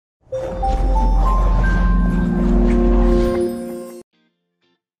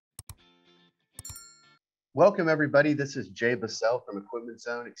Welcome, everybody. This is Jay Bassell from Equipment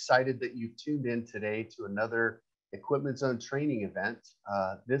Zone. Excited that you've tuned in today to another Equipment Zone training event.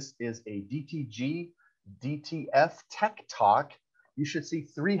 This is a DTG DTF Tech Talk. You should see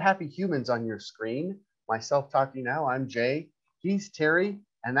three happy humans on your screen. Myself talking now, I'm Jay. He's Terry,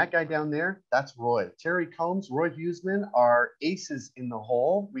 and that guy down there, that's Roy. Terry Combs, Roy Huseman are aces in the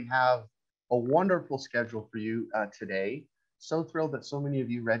hole. We have a wonderful schedule for you today. So thrilled that so many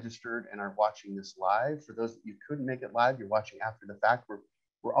of you registered and are watching this live. For those that you couldn't make it live, you're watching after the fact.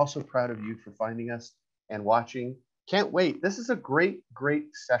 We're also proud of you for finding us and watching. Can't wait. This is a great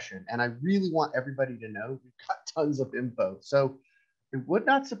session. And I really want everybody to know we've got tons of info. So it would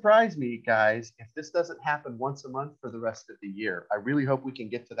not surprise me, guys, if this doesn't happen once a month for the rest of the year. I really hope we can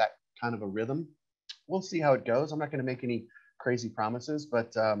get to that kind of a rhythm. We'll see how it goes. I'm not going to make any crazy promises,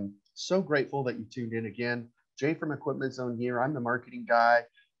 but so grateful that you tuned in again. Jay from Equipment Zone here. I'm the marketing guy.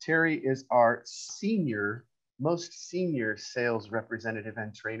 Terry is our most senior sales representative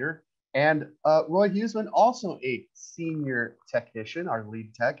and trainer. And Roy Huseman, also a senior technician, our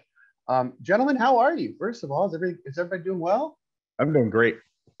lead tech. Gentlemen, how are you? First of all, is everybody doing well? I'm doing great.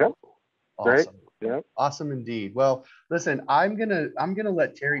 Yep. Awesome. Great. Yep. Awesome indeed. Well, listen, I'm gonna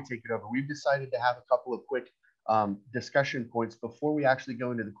let Terry take it over. We've decided to have a couple of quick discussion points before we actually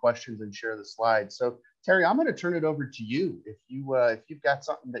go into the questions and share the slides. So Terry, I'm going to turn it over to you. If you've got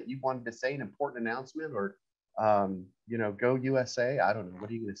something that you wanted to say, an important announcement, or go USA. I don't know.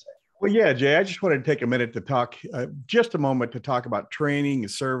 What are you going to say? Well, yeah, Jay, I just wanted to take a minute to talk, just a moment to talk about training,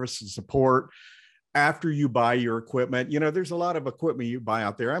 service, and support after you buy your equipment. There's a lot of equipment you buy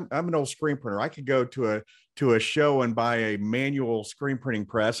out there. I'm an old screen printer. I could go to a show and buy a manual screen printing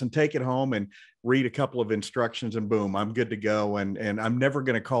press and take it home and read a couple of instructions and boom, I'm good to go. And I'm never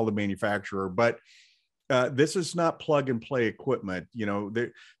going to call the manufacturer, but this is not plug and play equipment.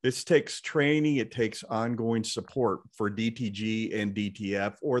 This takes training. It takes ongoing support for DTG and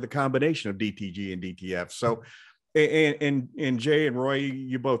DTF, or the combination of DTG and DTF. So, and Jay and Roy,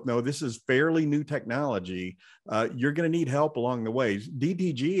 you both know this is fairly new technology. You're going to need help along the way.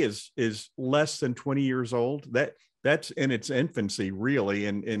 DTG is less than 20 years old. That's in its infancy, really,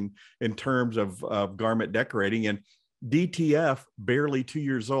 in terms of garment decorating, and DTF barely 2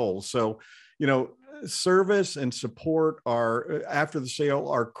 years old. So, service and support are after the sale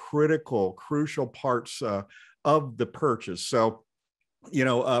are crucial parts of the purchase. So,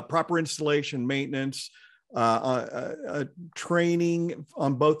 proper installation, maintenance, training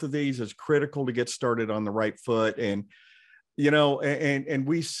on both of these is critical to get started on the right foot. And and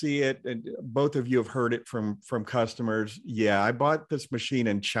we see it, and both of you have heard it from customers. Yeah, I bought this machine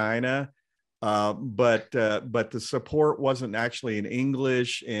in China, but the support wasn't actually in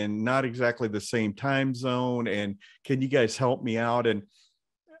English and not exactly the same time zone. And can you guys help me out? And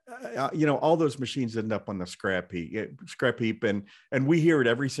all those machines end up on the scrap heap, and we hear it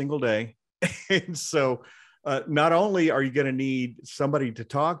every single day. And so not only are you going to need somebody to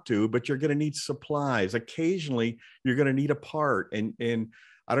talk to, but you're going to need supplies. Occasionally, you're going to need a part. And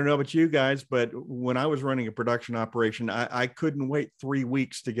I don't know about you guys, but when I was running a production operation, I couldn't wait 3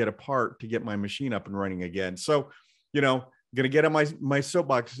 weeks to get a part to get my machine up and running again. So, going to get on my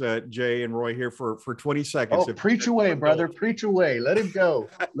soapbox, Jay and Roy, here for 20 seconds. Oh, preach away, brother. Preach away. Let it go.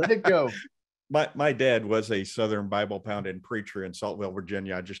 Let it go. My dad was a Southern Bible pounding preacher in Saltville,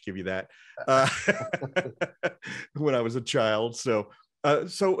 Virginia. I'll just give you that when I was a child. So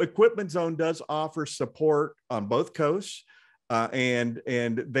Equipment Zone does offer support on both coasts. And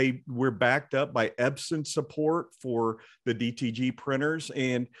we're backed up by Epson support for the DTG printers.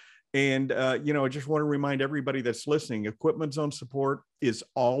 And I just want to remind everybody that's listening, Equipment Zone support is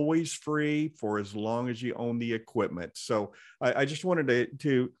always free for as long as you own the equipment. So I just wanted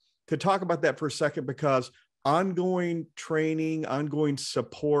to talk about that for a second, because ongoing training, ongoing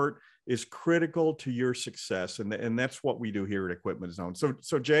support is critical to your success. And that's what we do here at Equipment Zone.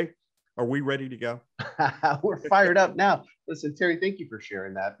 So Jay, are we ready to go? We're fired up now. Listen, Terry, thank you for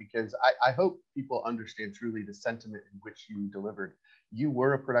sharing that, because I hope people understand truly the sentiment in which you delivered. You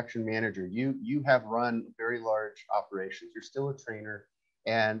were a production manager. You have run very large operations. You're still a trainer,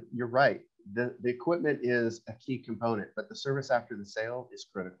 and you're right. The equipment is a key component, but the service after the sale is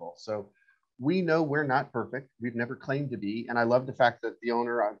critical. So we know we're not perfect. We've never claimed to be. And I love the fact that the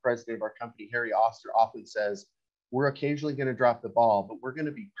owner and president of our company, Harry Oster, often says, we're occasionally going to drop the ball, but we're going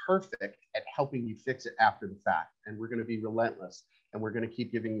to be perfect at helping you fix it after the fact. And we're going to be relentless, and we're going to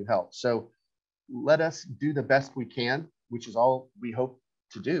keep giving you help. So let us do the best we can, which is all we hope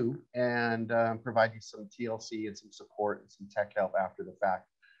to do, and provide you some TLC and some support and some tech help after the fact.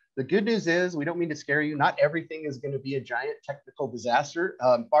 The good news is, we don't mean to scare you. Not everything is going to be a giant technical disaster.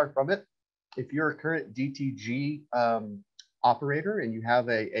 Far from it. If you're a current DTG operator and you have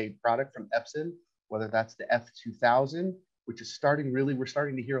a product from Epson, whether that's the F2000, which is starting really, we're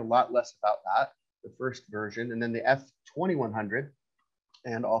starting to hear a lot less about that, the first version, and then the F2100,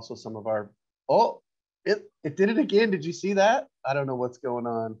 and also some of our, oh, it did it again. Did you see that? I don't know what's going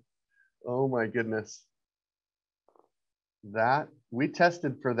on. Oh my goodness. That we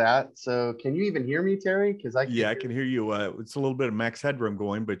tested for that. So can you even hear me, Terry? Because I can hear you. It's a little bit of max headroom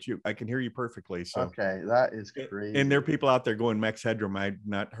going, but I can hear you perfectly. So okay, that is crazy. And there are people out there going max headroom. I've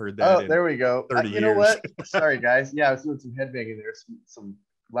not heard that. Oh, there we go. 30 you years. know what? Sorry, guys. Yeah, I was doing some headbanging there. Some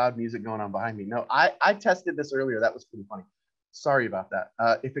loud music going on behind me. No, I tested this earlier. That was pretty funny. Sorry about that.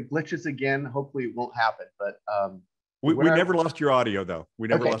 If it glitches again, hopefully it won't happen. But we never lost your audio, though. We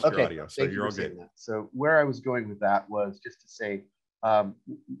never lost your audio. So you're all good. That. So where I was going with that was just to say,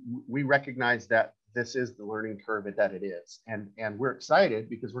 we recognize that this is the learning curve that it is. And we're excited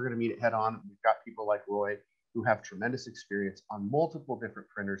because we're going to meet it head on. We've got people like Roy who have tremendous experience on multiple different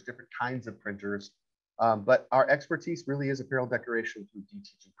printers, different kinds of printers. But our expertise really is apparel decoration through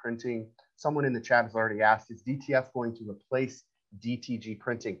DTG printing. Someone in the chat has already asked, is DTF going to replace DTG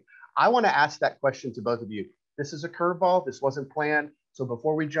printing? I want to ask that question to both of you. This is a curveball. This wasn't planned. So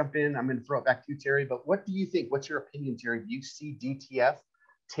before we jump in, I'm going to throw it back to you, Terry. But what do you think? What's your opinion, Terry? Do you see DTF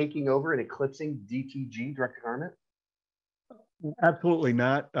taking over and eclipsing DTG, direct-to-garment? Absolutely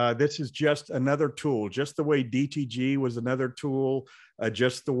not. This is just another tool, just the way DTG was another tool,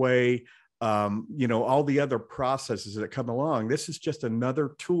 just the way, all the other processes that come along. This is just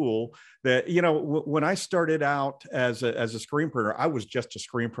another tool that, when I started out as a screen printer, I was just a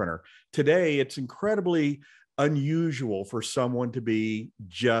screen printer. Today, it's incredibly unusual for someone to be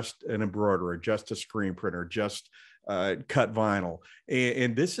just an embroiderer, just a screen printer, just cut vinyl.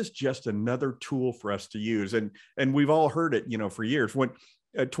 And this is just another tool for us to use. And we've all heard it, for years. When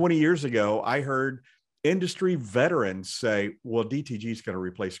 20 years ago, I heard industry veterans say, well, DTG is going to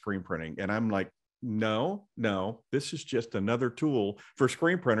replace screen printing. And I'm like, no, this is just another tool for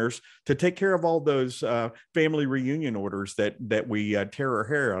screen printers to take care of all those family reunion orders that we tear our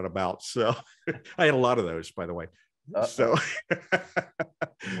hair out about. So I had a lot of those, by the way. So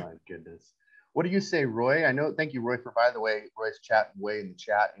my goodness. What do you say, Roy? I know, thank you, Roy, for, by the way, Roy's chatting away in the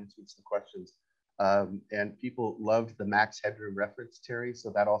chat, answering some questions. And people loved the max headroom reference, Terry,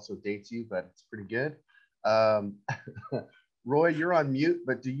 so that also dates you, but it's pretty good. Roy, you're on mute,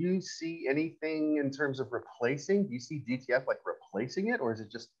 but do you see anything in terms of replacing? Do you see DTF like replacing it, or is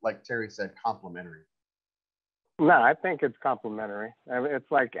it just, like Terry said, complementary? No, I think it's complementary. I mean,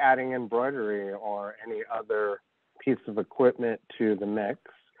 it's like adding embroidery or any other piece of equipment to the mix.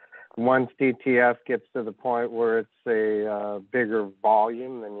 Once DTF gets to the point where it's a bigger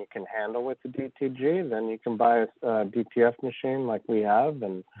volume than you can handle with the DTG, then you can buy a DTF machine like we have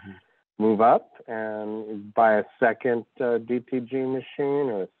and move up and buy a second DTG machine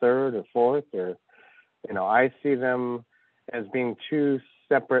or a third or fourth. Or, I see them as being two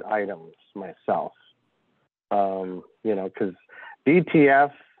separate items myself. Because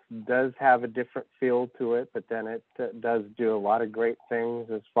DTF does have a different feel to it, but then it does do a lot of great things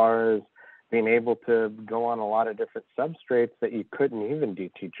as far as being able to go on a lot of different substrates that you couldn't even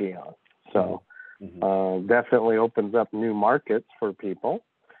DTG on. So definitely opens up new markets for people.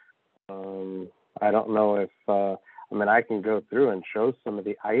 I don't know if, I can go through and show some of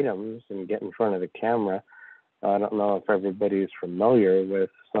the items and get in front of the camera. I don't know if everybody's familiar with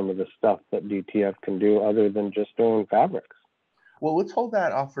some of the stuff that DTF can do other than just doing fabrics. Well, let's hold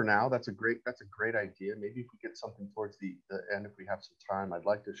that off for now. That's a great idea. Maybe if we get something towards the end, if we have some time, I'd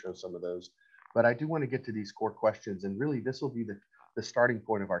like to show some of those. But I do want to get to these core questions, and really this will be the starting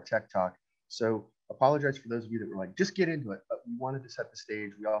point of our tech talk. So apologize for those of you that were like, just get into it. But we wanted to set the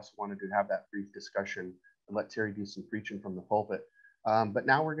stage. We also wanted to have that brief discussion and let Terry do some preaching from the pulpit. But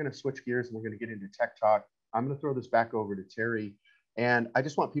now we're going to switch gears and we're going to get into tech talk. I'm going to throw this back over to Terry. And I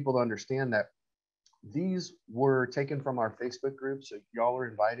just want people to understand that these were taken from our Facebook group. So y'all are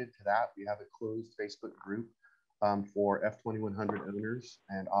invited to that. We have a closed Facebook group for F2100 owners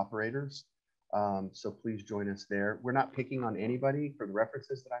and operators. So please join us there. We're not picking on anybody for the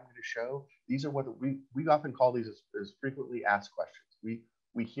references that I'm going to show. These are what we often call these as frequently asked questions.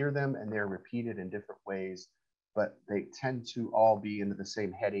 We hear them and they're repeated in different ways, but they tend to all be into the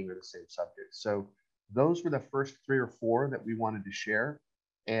same heading or the same subject. So those were the first 3 or 4 that we wanted to share.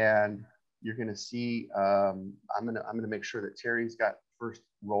 And you're going to see, I'm going to make sure that Terry's got first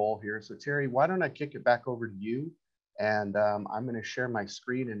roll here. So Terry, why don't I kick it back over to you? And I'm going to share my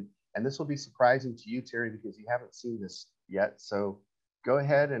screen, and this will be surprising to you, Terry, because you haven't seen this yet. So go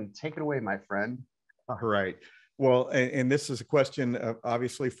ahead and take it away, my friend. All right. Well, and this is a question,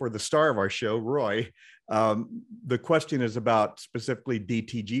 obviously, for the star of our show, Roy. The question is about specifically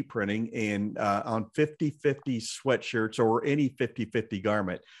DTG printing and on 50/50 sweatshirts or any 50/50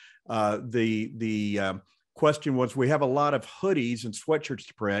 garment. The question was, we have a lot of hoodies and sweatshirts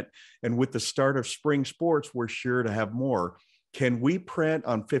to print, and with the start of spring sports, we're sure to have more. Can we print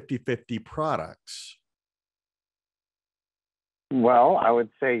on 50/50 products? Well, I would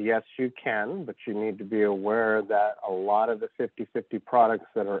say yes, you can, but you need to be aware that a lot of the 50/50 products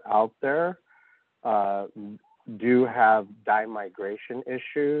that are out there do have dye migration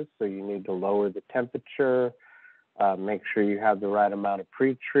issues. So you need to lower the temperature, make sure you have the right amount of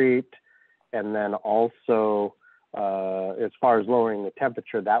pre-treat. And then also, as far as lowering the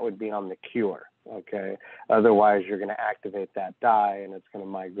temperature, that would be on the cure, okay? Otherwise, you're going to activate that dye and it's going to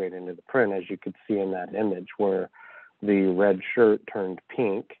migrate into the print, as you could see in that image where the red shirt turned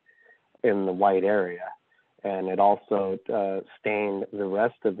pink in the white area, and it also stained the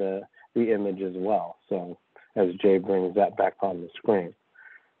rest of the image as well. So as Jay brings that back on the screen.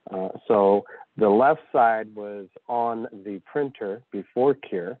 So the left side was on the printer before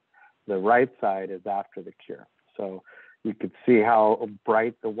cure. The right side is after the cure. So you could see how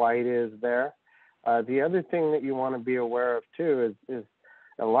bright the white is there. The other thing that you want to be aware of too is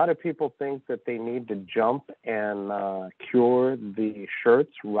a lot of people think that they need to jump and cure the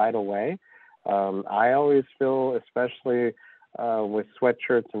shirts right away. I always feel, especially with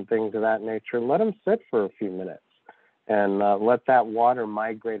sweatshirts and things of that nature, let them sit for a few minutes and let that water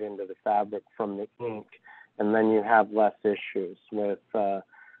migrate into the fabric from the ink, and then you have less issues with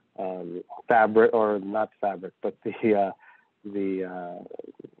fabric, or not fabric, but the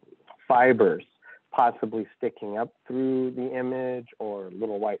fibers possibly sticking up through the image, or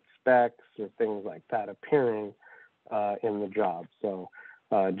little white specks or things like that appearing in the job. So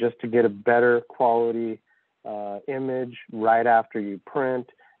just to get a better quality image right after you print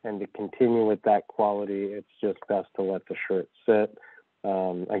and to continue with that quality, it's just best to let the shirt sit.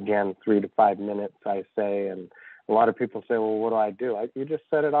 Again, 3 to 5 minutes, I say. And a lot of people say, well, what do? You just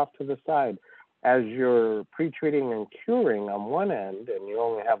set it off to the side. As you're pre-treating and curing on one end, and you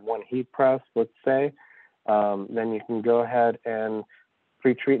only have one heat press, let's say, then you can go ahead and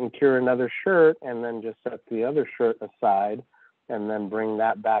pre-treat and cure another shirt, and then just set the other shirt aside, and then bring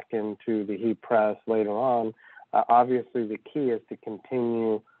that back into the heat press later on. Obviously, the key is to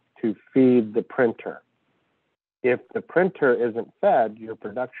continue to feed the printer. If the printer isn't fed, your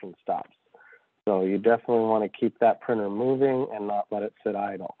production stops. So you definitely want to keep that printer moving and not let it sit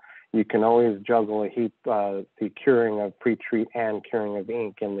idle. You can always juggle the curing of pre-treat and curing of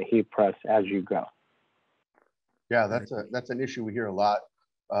ink in the heat press as you go. Yeah, that's an issue we hear a lot,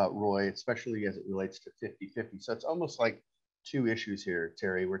 Roy, especially as it relates to 50/50. So it's almost like two issues here,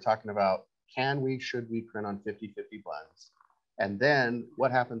 Terry. We're talking about should we print on 50/50 blends? And then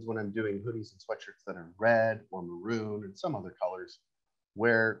what happens when I'm doing hoodies and sweatshirts that are red or maroon and some other colors,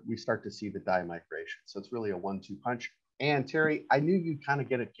 where we start to see the dye migration. So it's really a 1-2 punch. And Terry, I knew you'd kind of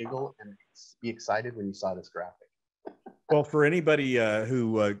get a giggle and be excited when you saw this graphic. Well, for anybody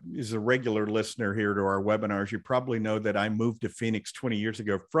who is a regular listener here to our webinars, you probably know that I moved to Phoenix 20 years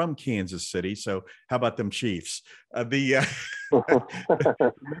ago from Kansas City. So how about them Chiefs? The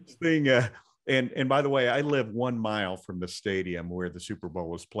next thing, and by the way, I live 1 mile from the stadium where the Super Bowl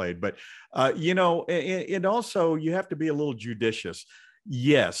was played. But, and also you have to be a little judicious.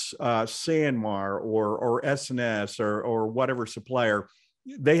 Yes, Sanmar or S&S or whatever supplier,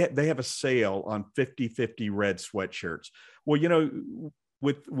 they have a sale on 50/50 red sweatshirts. Well,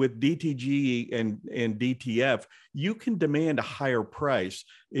 with DTG and DTF, you can demand a higher price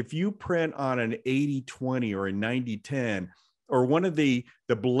if you print on an 80/20 or a 90/10 or one of the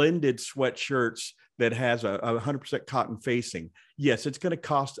blended sweatshirts that has a 100% cotton facing. Yes, it's going to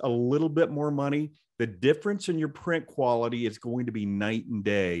cost a little bit more money. The difference in your print quality is going to be night and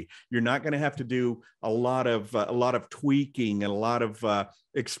day. You're not going to have to do a lot of tweaking and a lot of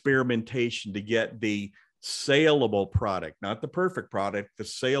experimentation to get the saleable product, not the perfect product, the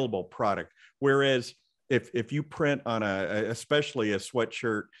saleable product. Whereas if you print on especially a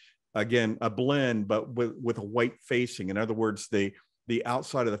sweatshirt, again, a blend, but with a white facing, in other words, the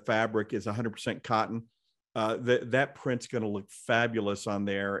outside of the fabric is 100% cotton, that print's going to look fabulous on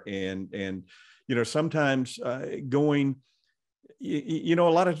there. And sometimes a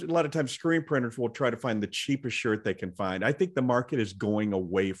lot of times screen printers will try to find the cheapest shirt they can find. I think the market is going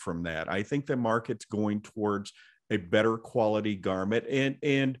away from that. I think the market's going towards a better quality garment,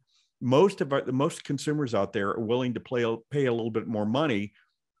 and most consumers out there are willing to pay a little bit more money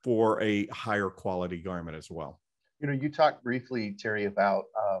for a higher quality garment as well. You know, you talked briefly, Terry, about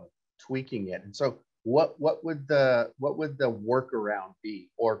tweaking it, and so what would the workaround be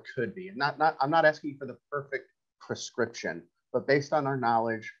or could be? And not I'm not asking for the perfect prescription, but based on our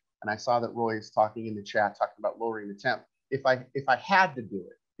knowledge, and I saw that Roy is talking in the chat talking about lowering the temp. If I had to do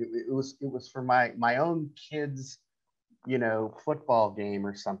it, it was for my own kids, you know, football game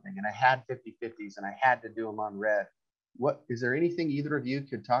or something, and I had 50/50s and I had to do them on red. What is there anything either of you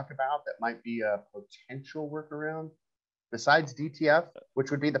could talk about that might be a potential workaround besides DTF, which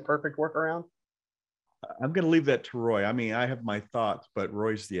would be the perfect workaround? I'm going to leave that to Roy. I mean, I have my thoughts, but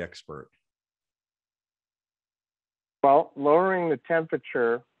Roy's the expert. Well, lowering the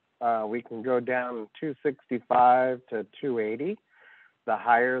temperature, we can go down 265 to 280. The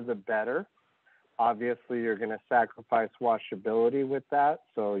higher, the better. Obviously, you're going to sacrifice washability with that,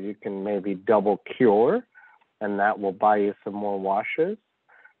 so you can maybe double cure, and that will buy you some more washes.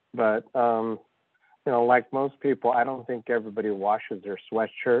 But, you know, like most people, I don't think everybody washes their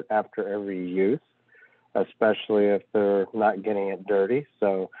sweatshirt after every use, especially if they're not getting it dirty.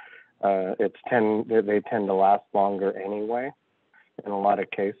 So they tend to last longer anyway in a lot of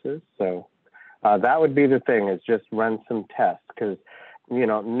cases. So that would be the thing, is just run some tests, because, you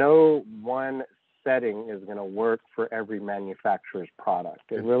know, no one setting is going to work for every manufacturer's product.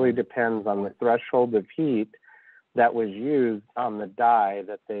 It really depends on the threshold of heat that was used on the dye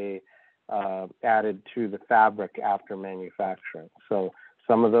that they added to the fabric after manufacturing. So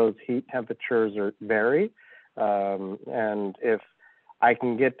some of those heat temperatures vary, and if I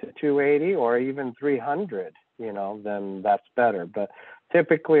can get to 280 or even 300, you know, then that's better. But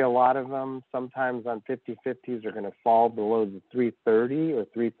typically a lot of them, sometimes on 50/50s, are going to fall below the 330 or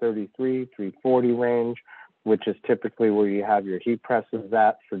 333, 340 range, which is typically where you have your heat presses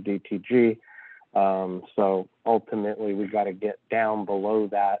at for DTG. So ultimately we got to get down below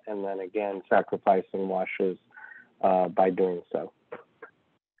that, and then again sacrificing washes by doing so.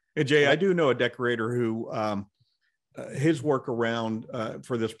 Hey, Jay, I do know a decorator who his workaround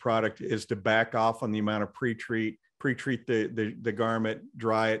for this product is to back off on the amount of pre-treat the garment,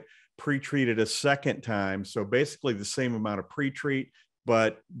 dry it, pre-treat it a second time. So basically the same amount of pre-treat,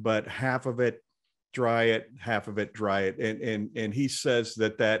 but half of it dry it, half of it dry it. And he says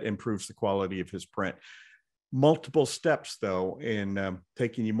that improves the quality of his print. Multiple steps though, in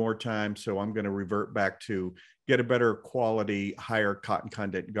taking you more time. So I'm going to revert back to get a better quality, higher cotton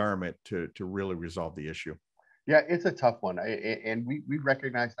content garment to really resolve the issue. Yeah, it's a tough one. And we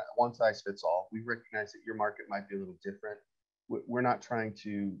recognize that one size fits all. We recognize that your market might be a little different. We're not trying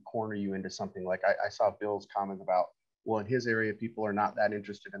to corner you into something. Like I saw Bill's comment about, well, in his area, people are not that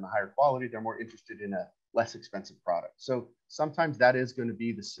interested in the higher quality. They're more interested in a less expensive product. So sometimes that is going to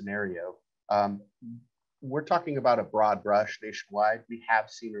be the scenario. We're talking about a broad brush nationwide. We have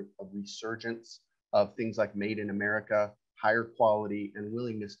seen a resurgence of things like Made in America, higher quality, and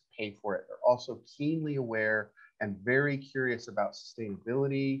willingness to pay for it. They're also keenly aware and very curious about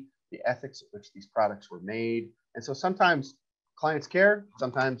sustainability, the ethics at which these products were made. And so sometimes clients care,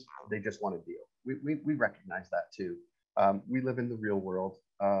 sometimes they just want a deal. We recognize that too. We live in the real world.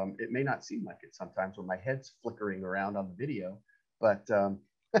 It may not seem like it sometimes when my head's flickering around on the video, but well,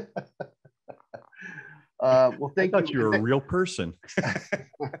 thank you. I thought you were a real person.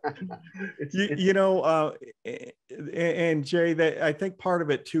 You know, and Jay, that I think part of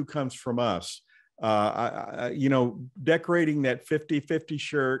it too comes from us. You know, decorating that 50/50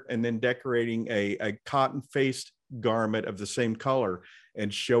 shirt and then decorating a cotton faced garment of the same color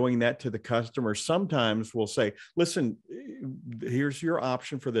and showing that to the customer. Sometimes we'll say, listen, here's your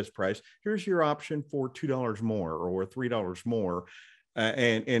option for this price. Here's your option for $2 more or $3 more.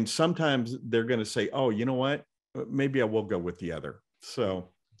 And sometimes they're going to say, oh, you know what, maybe I will go with the other. So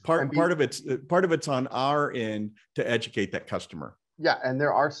part of it's on our end to educate that customer. Yeah, and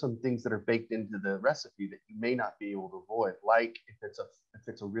there are some things that are baked into the recipe that you may not be able to avoid, like if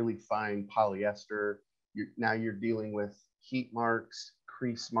it's a really fine polyester, now you're dealing with heat marks,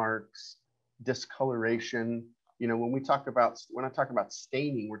 crease marks, discoloration. You know, when I talk about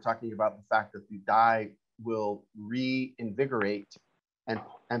staining, we're talking about the fact that the dye will reinvigorate and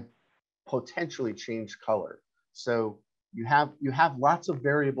potentially change color. So you have lots of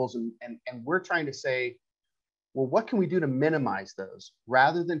variables, and we're trying to say, well, what can we do to minimize those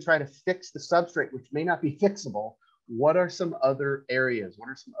rather than try to fix the substrate, which may not be fixable? What are some other areas? What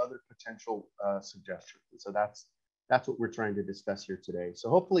are some other potential suggestions? And so that's what we're trying to discuss here today. So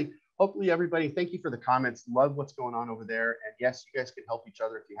hopefully everybody, thank you for the comments. Love what's going on over there. And yes, you guys can help each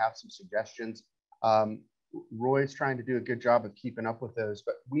other if you have some suggestions. Roy's trying to do a good job of keeping up with those,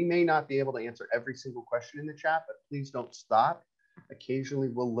 but we may not be able to answer every single question in the chat, but please don't stop. Occasionally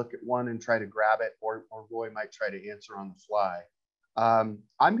we'll look at one and try to grab it, or Roy might try to answer on the fly. I'm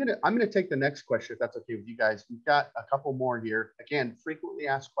gonna take the next question if that's okay with you guys. We've got a couple more here. Again, frequently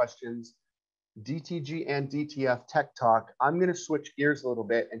asked questions, DTG and DTF Tech Talk. I'm gonna switch gears a little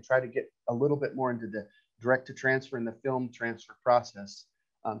bit and try to get a little bit more into the direct to transfer and the film transfer process.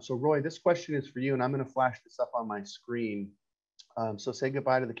 So Roy, this question is for you, and I'm gonna flash this up on my screen. So say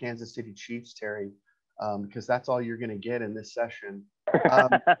goodbye to the Kansas City Chiefs, Terry, because that's all you're gonna get in this session.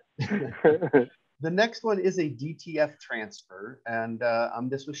 The next one is a DTF transfer, and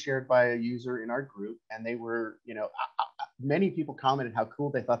this was shared by a user in our group, and they were, many people commented how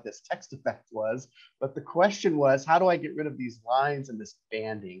cool they thought this text effect was, but the question was, how do I get rid of these lines and this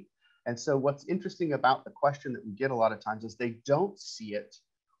banding? And so what's interesting about the question that we get a lot of times is they don't see it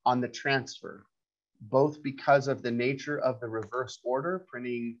on the transfer, both because of the nature of the reverse order,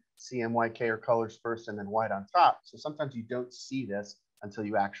 printing CMYK or colors first and then white on top. So sometimes you don't see this until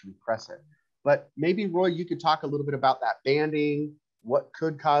you actually press it. But maybe, Roy, you could talk a little bit about that banding, what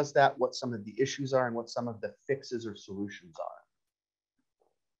could cause that, what some of the issues are, and what some of the fixes or solutions are.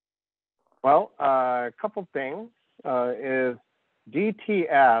 Well, a couple things is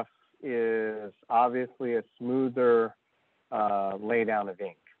DTF is obviously a smoother laydown of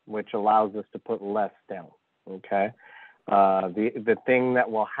ink, which allows us to put less down, okay? The thing that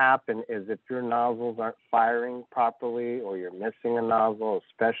will happen is if your nozzles aren't firing properly or you're missing a nozzle,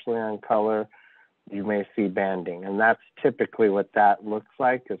 especially on color, you may see banding. And that's typically what that looks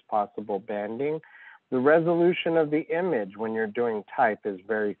like, is possible banding. The resolution of the image when you're doing type is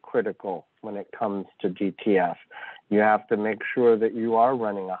very critical when it comes to DTF. You have to make sure that you are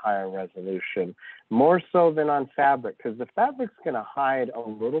running a higher resolution, more so than on fabric, because the fabric's going to hide a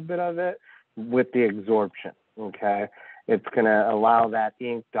little bit of it with the absorption, okay? It's going to allow that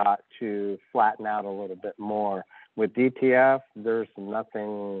ink dot to flatten out a little bit more. With DTF, there's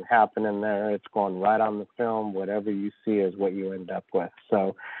nothing happening there. It's going right on the film. Whatever you see is what you end up with.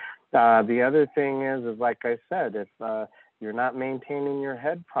 So the other thing is like I said, if you're not maintaining your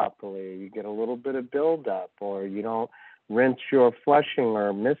head properly, you get a little bit of buildup, or you don't rinse your flushing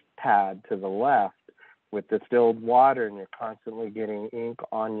or mist pad to the left with distilled water and you're constantly getting ink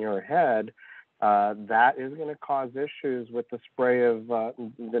on your head, that is going to cause issues with the spray of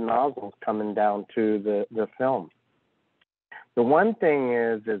the nozzles coming down to the film. The one thing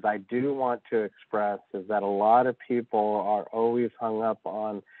is I do want to express is that a lot of people are always hung up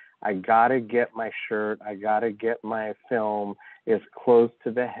on, I got to get my shirt, I got to get my film as close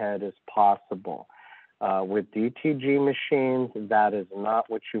to the head as possible. With DTG machines, that is not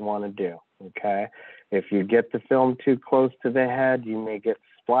what you want to do, okay? If you get the film too close to the head, you may get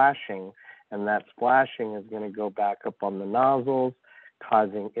splashing, and that splashing is going to go back up on the nozzles,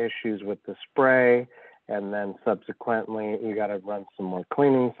 causing issues with the spray, and then subsequently you got to run some more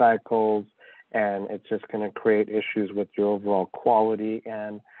cleaning cycles, and it's just going to create issues with your overall quality,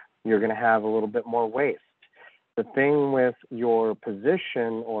 and you're going to have a little bit more waste. The thing with your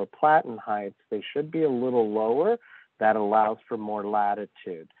position or platen heights, they should be a little lower. That allows for more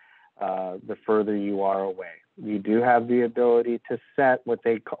latitude the further you are away. You do have the ability to set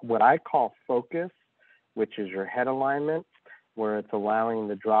what I call focus, which is your head alignment, where it's allowing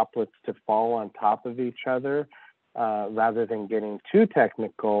the droplets to fall on top of each other. Rather than getting too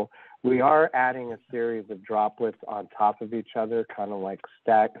technical, we are adding a series of droplets on top of each other, kind of like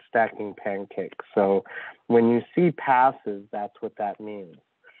stacking pancakes. So when you see passes, that's what that means.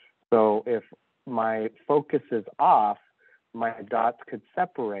 So if my focus is off, my dots could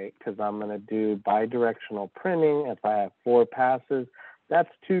separate because I'm going to do bidirectional printing. If I have 4 passes, that's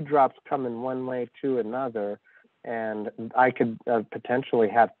 2 drops coming one way to another. And I could potentially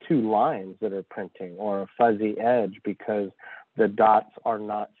have 2 lines that are printing, or a fuzzy edge, because the dots are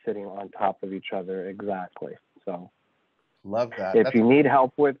not sitting on top of each other exactly. So love that. If you need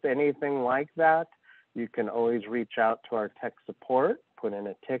help with anything like that, you can always reach out to our tech support, put in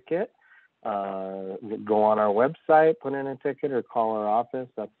a ticket, go on our website, put in a ticket, or call our office.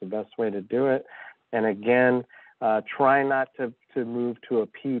 That's the best way to do it. And again, try not to move to a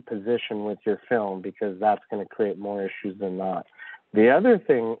P position with your film, because that's going to create more issues than not. The other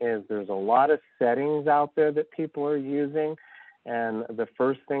thing is there's a lot of settings out there that people are using, and the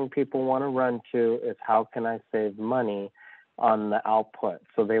first thing people want to run to is, how can I save money on the output?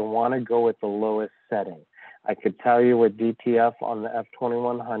 So they want to go with the lowest setting. I could tell you with DTF on the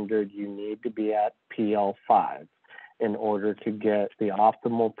F2100, you need to be at PL5 in order to get the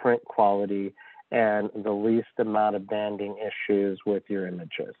optimal print quality and the least amount of banding issues with your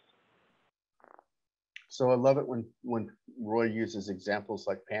images. So I love it when Roy uses examples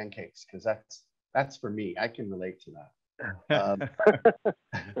like pancakes, because that's for me. I can relate to that. Um,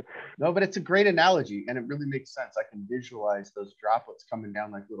 no, but it's a great analogy, and it really makes sense. I can visualize those droplets coming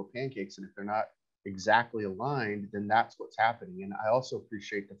down like little pancakes, and if they're not exactly aligned, then that's what's happening. And I also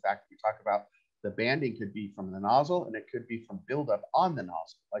appreciate the fact that you talk about the banding could be from the nozzle, and it could be from buildup on the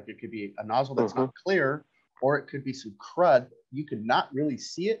nozzle. Like it could be a nozzle that's not clear, or it could be some crud. You could not really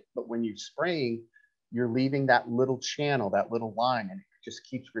see it, but when you're spraying, you're leaving that little channel, that little line, and it just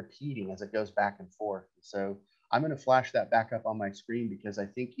keeps repeating as it goes back and forth. So I'm going to flash that back up on my screen, because I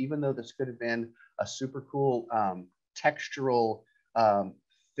think even though this could have been a super cool textural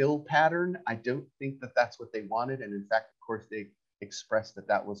fill pattern, I don't think that that's what they wanted. And in fact, of course, they expressed that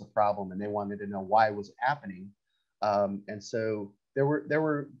that was a problem, and they wanted to know why it was happening. And so there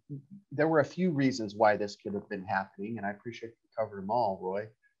were a few reasons why this could have been happening, and I appreciate you covered them all, Roy.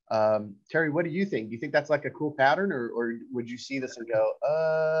 Terry, what do you think? Do you think that's like a cool pattern, or would you see this and go,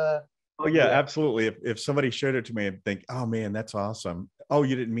 Oh yeah, absolutely. If somebody showed it to me, I'd think, oh man, that's awesome. Oh,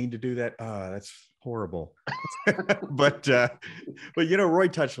 you didn't mean to do that. Oh, that's horrible. but you know, Roy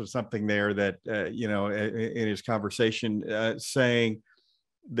touched on something there that you know, in his conversation, saying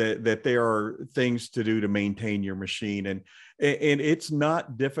that there are things to do to maintain your machine, and it's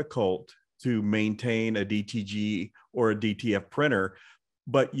not difficult to maintain a DTG or a DTF printer,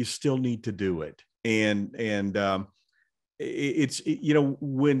 but you still need to do it. And it's, you know,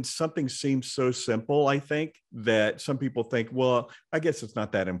 when something seems so simple, I think that some people think, well, I guess it's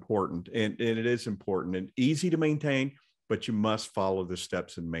not that important. And it is important and easy to maintain, but you must follow the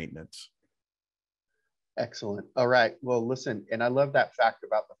steps in maintenance. Excellent. All right. Well, listen, and I love that fact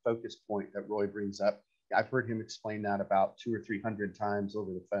about the focus point that Roy brings up. I've heard him explain that about 200 or 300 times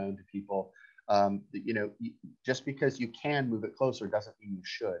over the phone to people. You know, just because you can move it closer doesn't mean you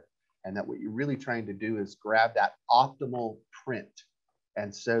should. And that what you're really trying to do is grab that optimal print.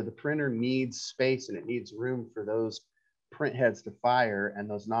 And so the printer needs space, and it needs room for those print heads to fire and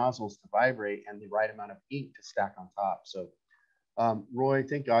those nozzles to vibrate and the right amount of ink to stack on top. So Roy,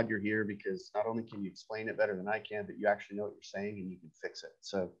 thank God you're here, because not only can you explain it better than I can, but you actually know what you're saying and you can fix it.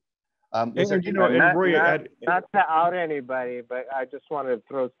 So you know, not to out anybody, but I just wanted to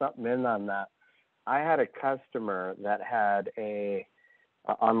throw something in on that. I had a customer that had a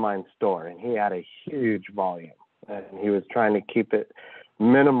online store, and he had a huge volume, and he was trying to keep it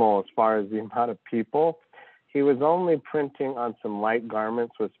minimal as far as the amount of people. He was only printing on some light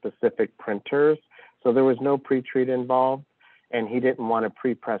garments with specific printers, so there was no pre-treat involved, and he didn't want to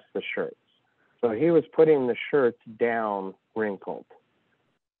pre-press the shirts. So he was putting the shirts down wrinkled,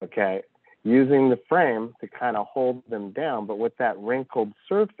 okay, using the frame to kind of hold them down, but with that wrinkled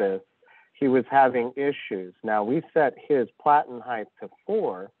surface, he was having issues. Now, we set his platen height to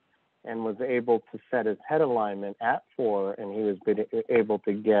 4 and was able to set his head alignment at 4, and he was able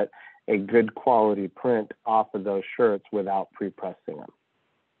to get a good quality print off of those shirts without pre-pressing them.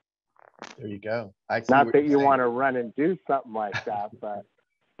 There you go. Not that you want to run and do something like that, but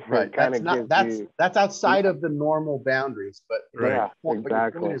right. That's outside of the normal boundaries, but yeah,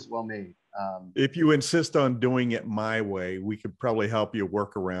 exactly. Your point is well made. If you insist on doing it my way, we could probably help you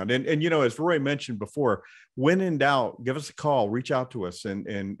work around. And you know, as Roy mentioned before, when in doubt, give us a call, reach out to us,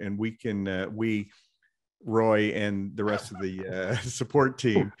 and we can Roy and the rest of the support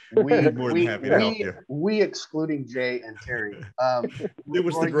team, we're more than happy to help you. We excluding Jay and Terry. It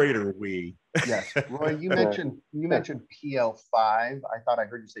was Roy, the greater we. Yes, Roy, you mentioned PL5. I thought I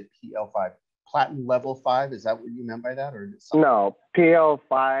heard you say PL5. Platen level 5. Is that what you meant by that, or no?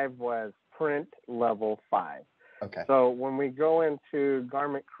 PL5 was print level 5. Okay. So when we go into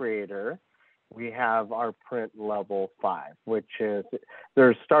Garment Creator, we have our print level 5, which is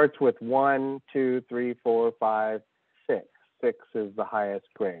starts with 1, 2, 3, 4, 5, 6. 6 is the highest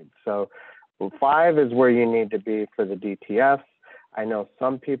grade. So 5 is where you need to be for the DTS. I know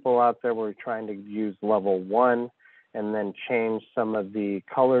some people out there were trying to use level 1 and then change some of the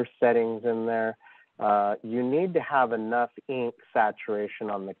color settings in there. You need to have enough ink saturation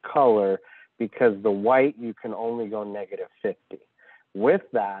on the color, because the white, you can only go -50. With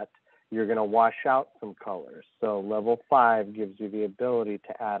that, you're going to wash out some colors. So level 5 gives you the ability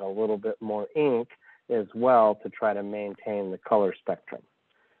to add a little bit more ink as well to try to maintain the color spectrum.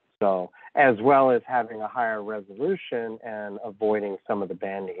 So, as well as having a higher resolution and avoiding some of the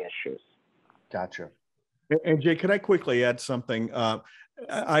banding issues. Gotcha. And Jay, could I quickly add something?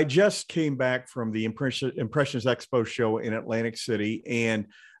 I just came back from the Impressions Expo show in Atlantic City, and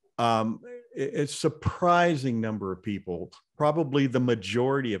a surprising number of people, probably the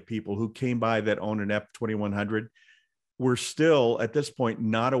majority of people who came by that own an F2100, were still at this point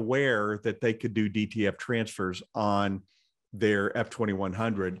not aware that they could do DTF transfers on their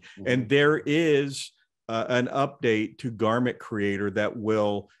F2100. Mm-hmm. And there is an update to Garment Creator that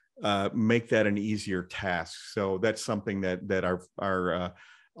will make that an easier task. So that's something that our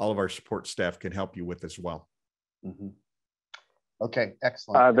all of our support staff can help you with as well. Mm-hmm. Okay,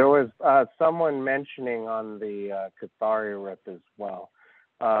 excellent. There was someone mentioning on the Cathari rip as well.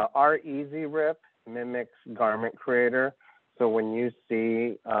 Our Easy Rip mimics Garment Creator. So when you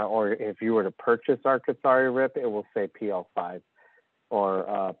see, or if you were to purchase our Cathari rip, it will say PL5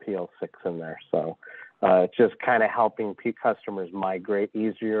 or PL6 in there. So it's just kind of helping customers migrate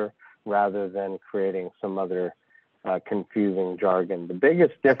easier rather than creating some other confusing jargon. The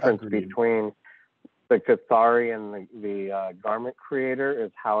biggest difference between the Cathari and the Garment Creator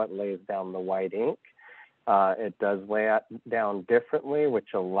is how it lays down the white ink. It does lay it down differently, which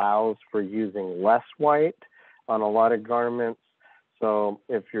allows for using less white on a lot of garments. So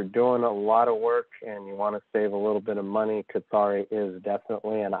if you're doing a lot of work and you want to save a little bit of money, Cathari is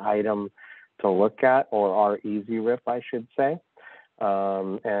definitely an item to look at, or our Easy Rip, I should say.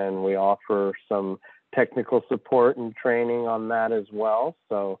 And we offer some technical support and training on that as well.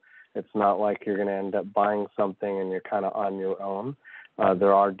 So it's not like you're going to end up buying something and you're kind of on your own.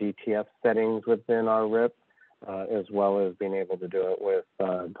 There are DTF settings within our RIP, as well as being able to do it with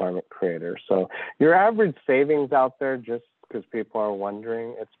Garment Creator. So your average savings out there, just because people are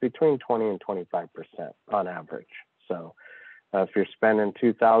wondering, it's between 20 and 25% on average. So if you're spending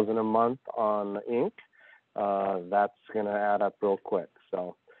 $2,000 a month on ink, that's going to add up real quick.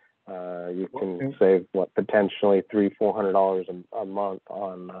 So you can save potentially $300-400 a month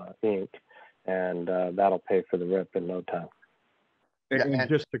on ink, and that'll pay for the rip in no time. And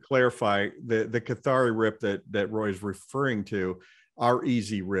just to clarify, the Cathari rip that Roy is referring to, our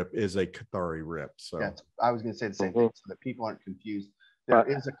Easy Rip is a Cathari rip. So yeah, I was going to say the same thing so that people aren't confused. There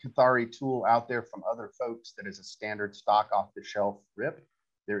is a Cathari tool out there from other folks that is a standard stock off the shelf rip.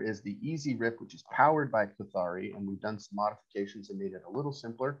 There is the Easy Rip, which is powered by Cathari, and we've done some modifications and made it a little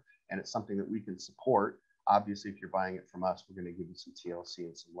simpler, and it's something that we can support. Obviously, if you're buying it from us, we're going to give you some TLC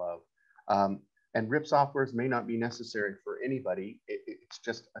and some love. And RIP softwares may not be necessary for anybody. It's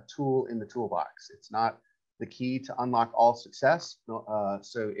just a tool in the toolbox. It's not the key to unlock all success.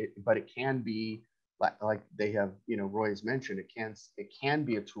 But it can be like they have, Roy has mentioned, it can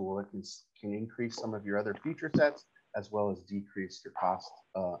be a tool that can increase some of your other feature sets as well as decrease your cost,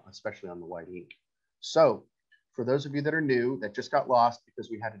 especially on the white ink. So for those of you that are new, that just got lost because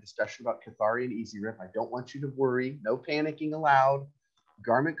we had a discussion about Cathari and Easy Rip, I don't want you to worry. No panicking allowed.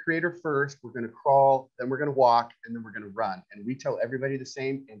 Garment Creator first. We're going to crawl, then we're going to walk, and then we're going to run. And we tell everybody the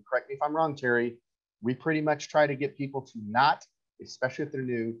same. And correct me if I'm wrong, Terry. We pretty much try to get people to not, especially if they're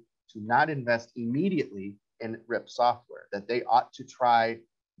new, to not invest immediately in RIP software. That they ought to try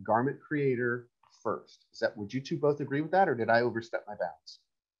Garment Creator first. Would you two both agree with that, or did I overstep my bounds?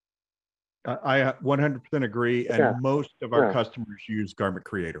 I 100% agree, and most of our customers use Garment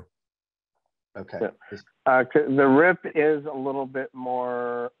Creator. Okay. The RIP is a little bit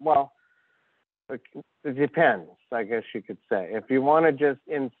more, well, it depends, I guess you could say. If you want to just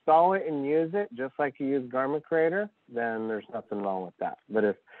install it and use it just like you use Garment Creator, then there's nothing wrong with that. But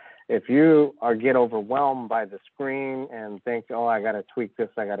if you get overwhelmed by the screen and think, oh, I got to tweak this,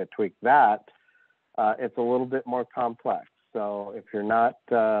 I got to tweak that, it's a little bit more complex. So if you're not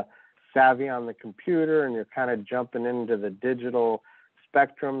savvy on the computer and you're kind of jumping into the digital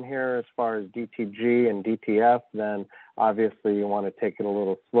spectrum here as far as DTG and DTF, then obviously you want to take it a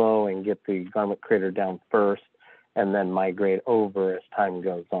little slow and get the Garment Creator down first and then migrate over as time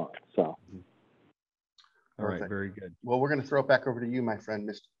goes on. So all right, very good. Well, we're going to throw it back over to you, my friend,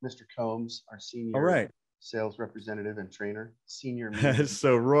 Mr. Combs, our senior sales representative and trainer, senior.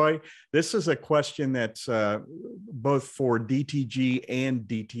 So Roy, this is a question that's both for DTG and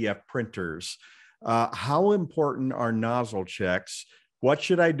DTF printers. How important are nozzle checks? What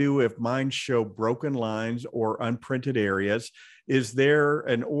should I do if mine show broken lines or unprinted areas? Is there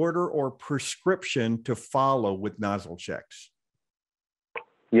an order or prescription to follow with nozzle checks?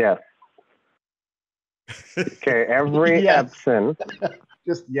 Yes. Okay, every Epson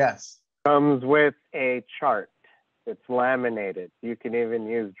just yes comes with a chart. It's laminated. You can even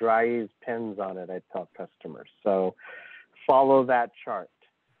use dry ease pens on it, I tell customers. So follow that chart.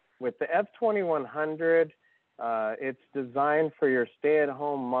 With the F2100, it's designed for your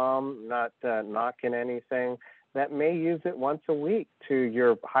stay-at-home mom, not knocking anything, that may use it once a week, to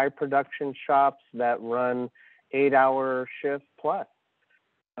your high production shops that run 8-hour shifts plus.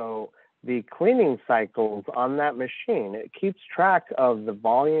 So the cleaning cycles on that machine, it keeps track of the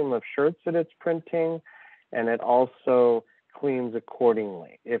volume of shirts that it's printing, and it also cleans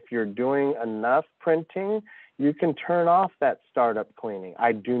accordingly. If you're doing enough printing, you can turn off that startup cleaning.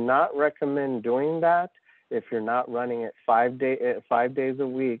 I do not recommend doing that if you're not running it 5 days a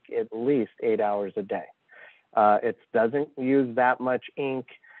week, at least 8 hours a day. It doesn't use that much ink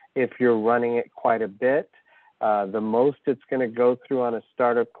if you're running it quite a bit. The most it's going to go through on a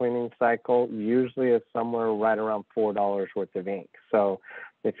startup cleaning cycle usually is somewhere right around $4 worth of ink. So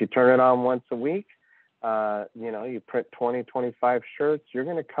if you turn it on once a week, you print 20, 25 shirts, you're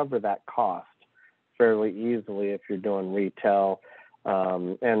going to cover that cost fairly easily if you're doing retail.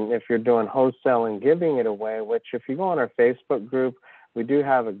 And if you're doing wholesale and giving it away, which if you go on our Facebook group, we do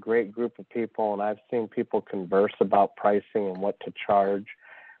have a great group of people, and I've seen people converse about pricing and what to charge.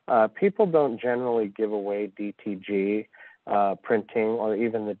 People don't generally give away DTG printing or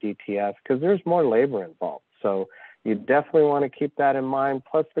even the DTF because there's more labor involved. So you definitely want to keep that in mind,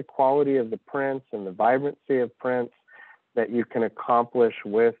 plus the quality of the prints and the vibrancy of prints that you can accomplish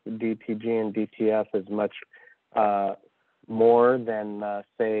with DTG and DTF is much more than,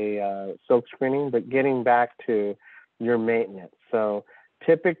 say, silk screening. But getting back to your maintenance. So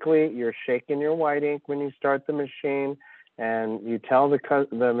typically you're shaking your white ink when you start the machine, and you tell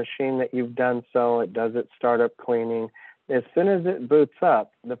the machine that you've done so. It does its startup cleaning. As soon as it boots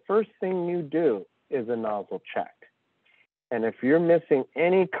up, the first thing you do is a nozzle check. And if you're missing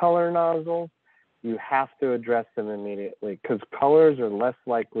any color nozzles, you have to address them immediately because colors are less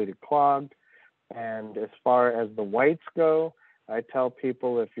likely to clog. And as far as the whites go, I tell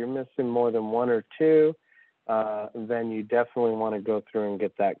people if you're missing more than one or two, then you definitely want to go through and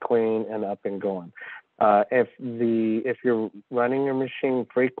get that clean and up and going. If you're running your machine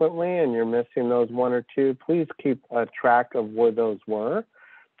frequently and you're missing those one or two, please keep a track of where those were.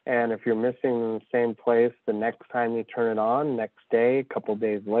 And if you're missing in the same place the next time you turn it on, next day, a couple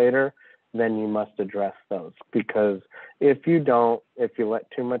days later, then you must address those. Because if you don't, if you let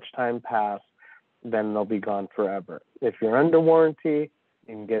too much time pass, then they'll be gone forever. If you're under warranty,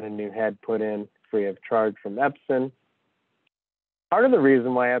 you can get a new head put in free of charge from Epson. Part of the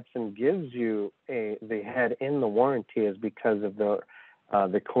reason why Epson gives you the head in the warranty is because of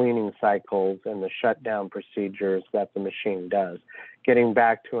the cleaning cycles and the shutdown procedures that the machine does. Getting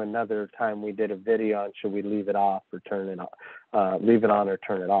back to another time we did a video on should we leave it off or turn it off, leave it on or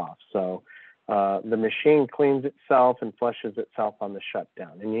turn it off. So the machine cleans itself and flushes itself on the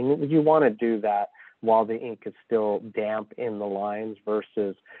shutdown. And you want to do that while the ink is still damp in the lines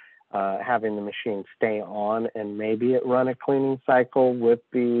versus having the machine stay on and maybe it run a cleaning cycle with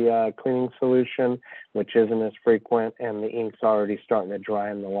the cleaning solution, which isn't as frequent, and the ink's already starting to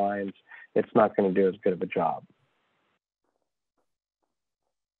dry in the lines. It's not going to do as good of a job.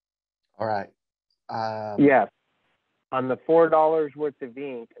 All right. Yes. On the $4 worth of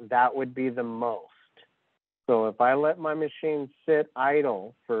ink, that would be the most. So if I let my machine sit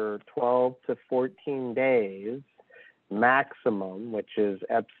idle for 12 to 14 days, maximum, which is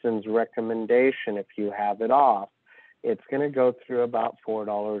Epson's recommendation if you have it off, it's going to go through about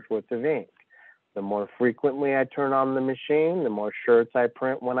 $4 worth of ink. The more frequently I turn on the machine, the more shirts I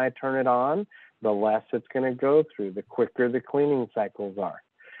print when I turn it on, the less it's going to go through, the quicker the cleaning cycles are.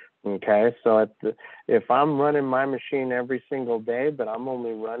 Okay, so if I'm running my machine every single day, but I'm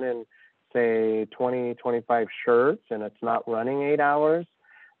only running, say, 20, 25 shirts, and it's not running 8 hours,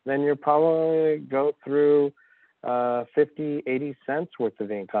 then you're probably go through 50, 80 cents worth of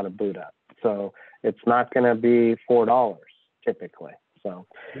ink on a boot up. So it's not going to be $4 typically. So,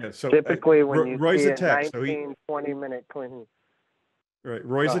 yeah, so typically when you Roy's see a tech, 19, 20-minute cleaning. Right.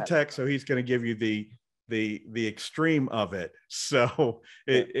 Roy's a tech, so he's going to give you the extreme of it. So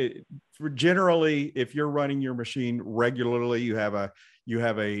generally, if you're running your machine regularly, you have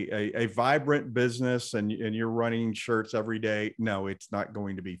a vibrant business and you're running shirts every day. No, it's not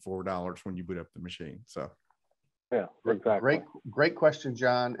going to be $4 when you boot up the machine. So yeah, exactly. Great question,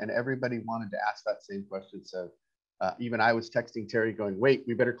 John. And everybody wanted to ask that same question. So even I was texting Terry going, wait,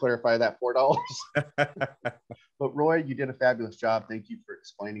 we better clarify that $4. But Roy, you did a fabulous job. Thank you for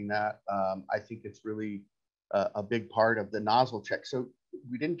explaining that. I think it's really a big part of the nozzle check. So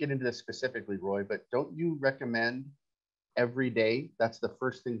we didn't get into this specifically, Roy, but don't you recommend every day that's the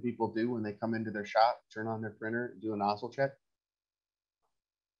first thing people do when they come into their shop, turn on their printer, do a nozzle check?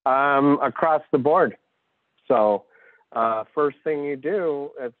 Across the board. So first thing you do,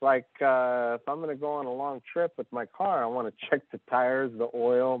 it's like if I'm going to go on a long trip with my car, I want to check the tires, the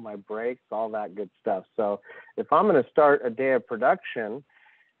oil, my brakes, all that good stuff. So if I'm going to start a day of production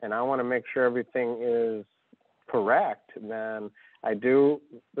and I want to make sure everything is correct, then I do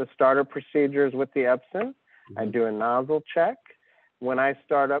the starter procedures with the Epson. Mm-hmm. I do a nozzle check. When I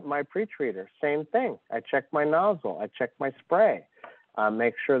start up my pre-treater, same thing. I check my nozzle. I check my spray.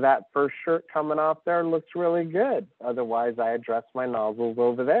 Make sure that first shirt coming off there looks really good. Otherwise, I address my nozzles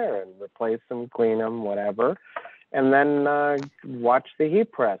over there and replace them, clean them, whatever. And then watch the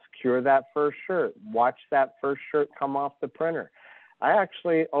heat press, cure that first shirt, watch that first shirt come off the printer. I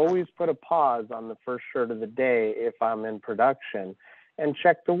actually always put a pause on the first shirt of the day if I'm in production and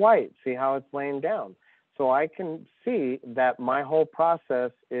check the white, see how it's laying down. So I can see that my whole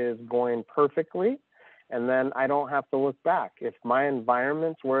process is going perfectly, and then I don't have to look back. If my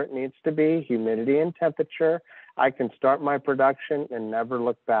environment's where it needs to be, humidity and temperature, I can start my production and never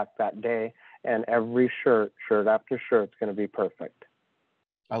look back that day. And every shirt after shirt, is going to be perfect.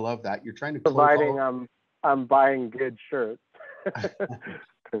 I love that. You're trying to providing I'm buying good shirts.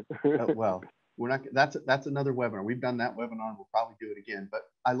 Well, we're not. That's another webinar. We've done that webinar, and we'll probably do it again. But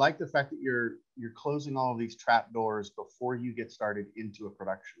I like the fact that you're closing all of these trap doors before you get started into a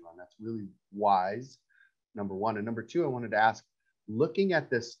production run. That's really wise. Number one, and number two, I wanted to ask, looking at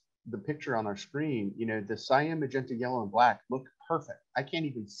the picture on our screen, you know, the cyan, magenta, yellow, and black look perfect. I can't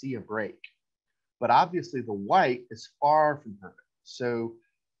even see a break, but obviously the white is far from perfect. So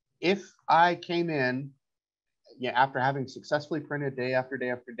if I came in, after having successfully printed day after day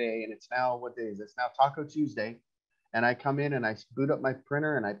after day, and it's now, what day is it? It's now Taco Tuesday, and I come in and I boot up my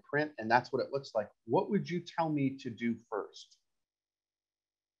printer and I print, and that's what it looks like. What would you tell me to do first?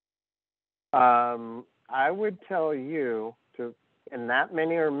 I would tell you to, and that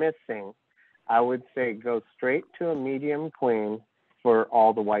many are missing, I would say go straight to a medium clean for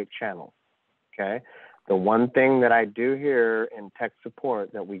all the white channels, okay? The one thing that I do hear in tech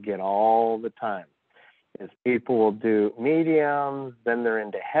support that we get all the time is people will do mediums, then they're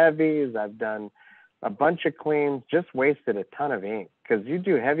into heavies. I've done a bunch of cleans, just wasted a ton of ink, because you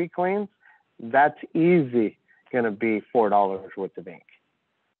do heavy cleans, that's easy going to be $4 worth of ink,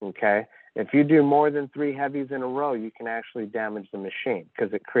 okay? If you do more than 3 heavies in a row, you can actually damage the machine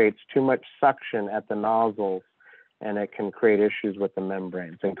because it creates too much suction at the nozzles, and it can create issues with the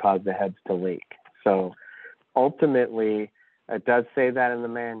membranes and cause the heads to leak. So ultimately, it does say that in the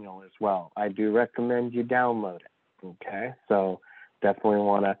manual as well. I do recommend you download it, okay? So definitely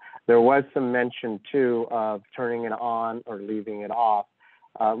want to. There was some mention, too, of turning it on or leaving it off.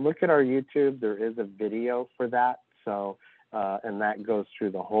 Look at our YouTube. There is a video for that. So, and that goes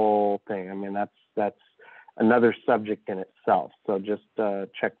through the whole thing. I mean, that's another subject in itself. So just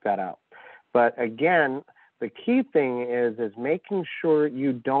check that out. But again, the key thing is making sure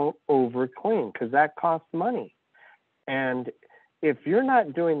you don't over clean, because that costs money. And if you're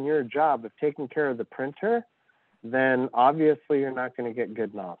not doing your job of taking care of the printer, then obviously you're not going to get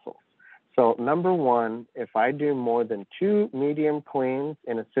good nozzles. So number one, if I do more than 2 medium cleans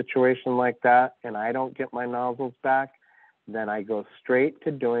in a situation like that and I don't get my nozzles back, then I go straight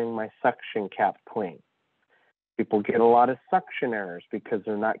to doing my suction cap clean. People get a lot of suction errors because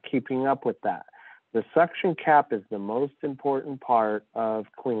they're not keeping up with that. The suction cap is the most important part of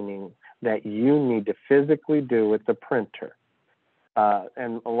cleaning that you need to physically do with the printer.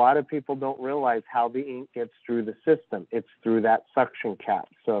 And a lot of people don't realize how the ink gets through the system. It's through that suction cap.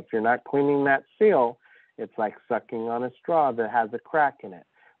 So if you're not cleaning that seal, it's like sucking on a straw that has a crack in it.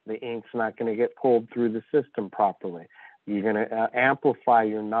 The ink's not going to get pulled through the system properly. You're going to amplify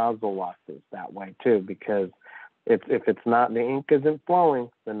your nozzle losses that way too, because if it's not, the ink isn't flowing,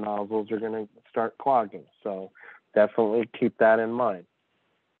 the nozzles are going to start clogging. So definitely keep that in mind.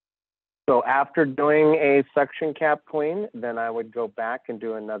 So after doing a suction cap clean, then I would go back and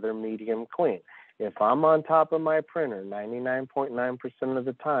do another medium clean. If I'm on top of my printer 99.9% of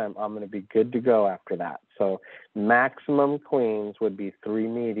the time, I'm going to be good to go after that. So maximum cleans would be 3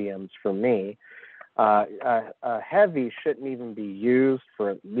 mediums for me. A heavy shouldn't even be used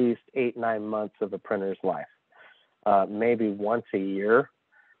for at least 8-9 months of a printer's life. Maybe once a year,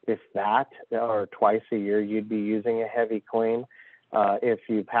 if that, or twice a year, you'd be using a heavy clean. If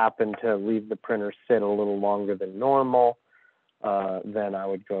you happen to leave the printer sit a little longer than normal, then I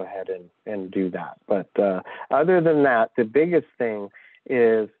would go ahead and do that. But other than that, the biggest thing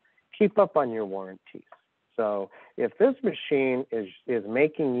is keep up on your warranties. So if this machine is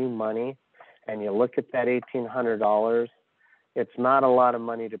making you money and you look at that $1,800, it's not a lot of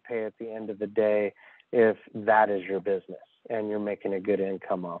money to pay at the end of the day if that is your business and you're making a good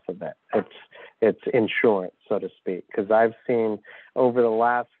income off of it. It's insurance, so to speak, because I've seen over the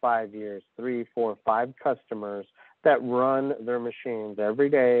last 5 years, 3, 4, 5 customers that run their machines every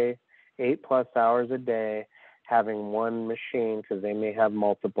day, 8+ hours a day, having one machine, because they may have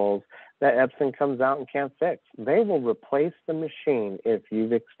multiples, that Epson comes out and can't fix. They will replace the machine if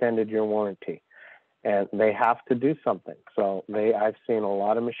you've extended your warranty, and they have to do something. So I've seen a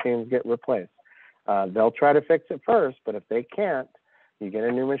lot of machines get replaced. They'll try to fix it first, but if they can't, You get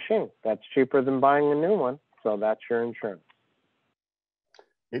a new machine. That's cheaper than buying a new one. So that's your insurance.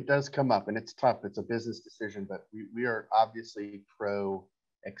 It does come up, and it's tough. It's a business decision, but we are obviously pro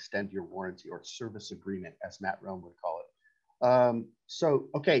extend your warranty or service agreement, as Matt Rome would call it. So,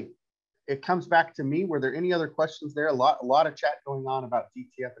 okay, it comes back to me. Were there any other questions there? A lot of chat going on about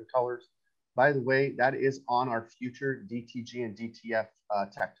DTF and colors. By the way, that is on our future DTG and DTF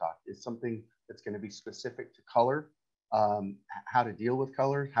Tech Talk. It's something that's going to be specific to color, how to deal with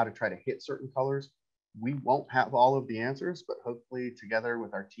color, how to try to hit certain colors. We won't have all of the answers, but hopefully together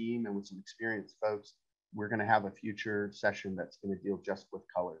with our team and with some experienced folks, we're going to have a future session that's going to deal just with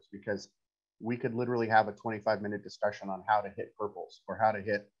colors, because we could literally have a 25-minute discussion on how to hit purples, or how to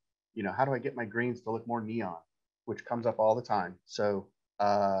hit, how do I get my greens to look more neon, which comes up all the time. So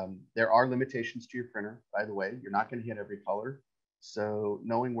there are limitations to your printer, by the way. You're not going to hit every color. So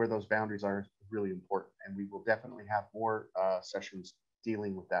knowing where those boundaries are is really important. And we will definitely have more sessions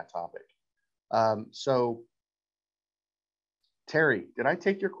dealing with that topic. So Terry, did I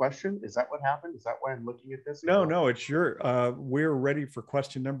take your question? Is that what happened? Is that why I'm looking at this? No, it's your, we're ready for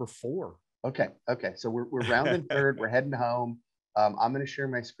question number 4. Okay. So we're rounding third, we're heading home. I'm going to share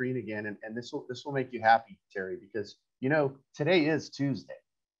my screen again, and this will make you happy, Terry, because today is Tuesday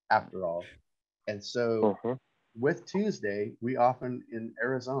after all. And so with Tuesday, we often in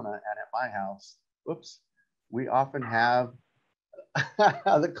Arizona and at my house, we often have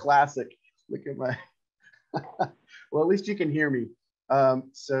the classic, look at my, well, at least you can hear me.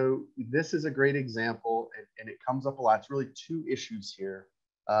 So this is a great example, and it comes up a lot. It's really 2 issues here.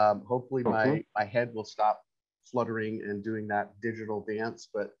 Hopefully my head will stop fluttering and doing that digital dance,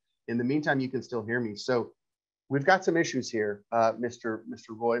 but in the meantime, you can still hear me. So we've got some issues here, Mr.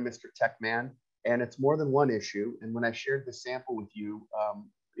 Roy, Mr. Tech Man, and it's more than one issue. And when I shared the sample with you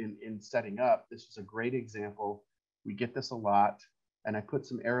in setting up, this was a great example. We get this a lot, and I put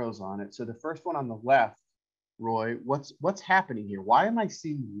some arrows on it. So the first one on the left, Roy, what's happening here? Why am I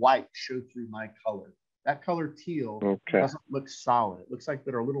seeing white show through my color? That color teal doesn't look solid. It looks like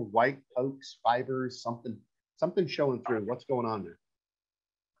there are little white pokes, fibers, something showing through. What's going on there?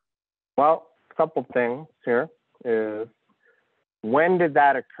 Well, a couple things here is, when did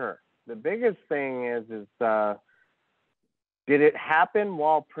that occur? The biggest thing is did it happen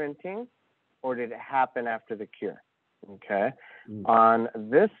while printing, or did it happen after the cure? Okay. On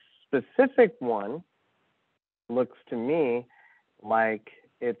this specific one, looks to me like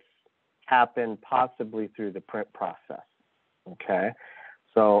it's happened possibly through the print process. Okay.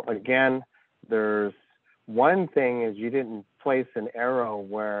 So again, there's one thing is you didn't place an arrow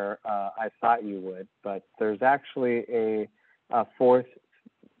where I thought you would, but there's actually a fourth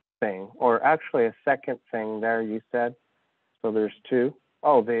thing, or actually a second thing there, you said. So there's 2.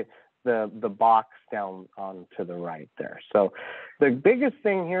 Oh, the box down on to the right there. So the biggest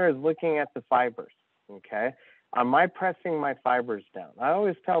thing here is looking at the fibers. Okay. Am I pressing my fibers down? I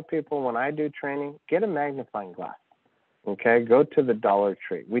always tell people when I do training, get a magnifying glass. Okay, go to the Dollar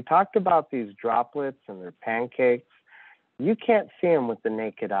Tree. We talked about these droplets and their pancakes. You can't see them with the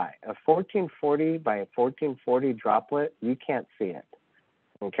naked eye. A 1440 by a 1440 droplet, you can't see it.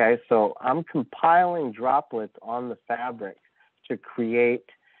 Okay, so I'm compiling droplets on the fabric to create,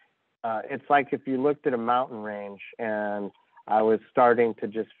 it's like if you looked at a mountain range and I was starting to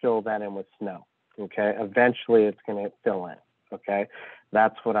just fill that in with snow. Okay, eventually it's going to fill in. Okay,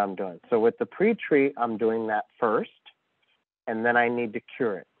 that's what I'm doing. So with the pre-treat, I'm doing that first, and then I need to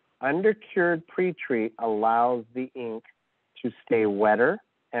cure it. Under-cured pre-treat allows the ink to stay wetter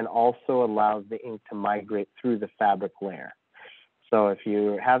and also allows the ink to migrate through the fabric layer. So if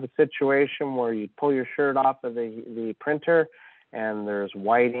you have a situation where you pull your shirt off of the printer and there's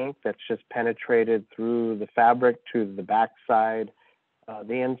white ink that's just penetrated through the fabric to the backside,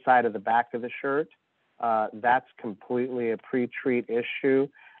 the inside of the back of the shirt, that's completely a pre-treat issue,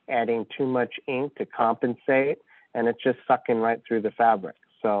 adding too much ink to compensate, and it's just sucking right through the fabric.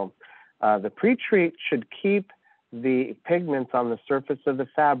 So the pre-treat should keep the pigments on the surface of the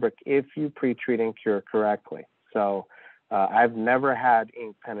fabric if you pre-treat and cure correctly. So I've never had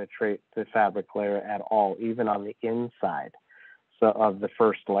ink penetrate the fabric layer at all, even on the inside of the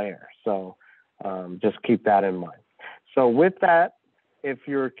first layer. So just keep that in mind. So with that, if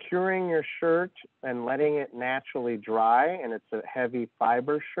you're curing your shirt and letting it naturally dry and it's a heavy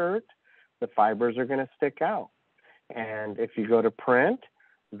fiber shirt, the fibers are going to stick out. And if you go to print,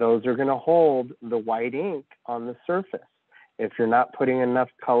 those are going to hold the white ink on the surface. If you're not putting enough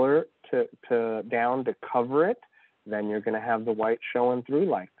color down to cover it, then you're going to have the white showing through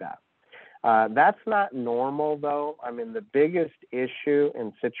like that. That's not normal, though. I mean, the biggest issue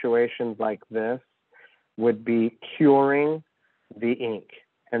in situations like this would be curing the ink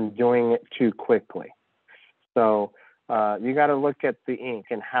and doing it too quickly. So you got to look at the ink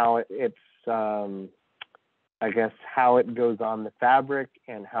and how it's, I guess, how it goes on the fabric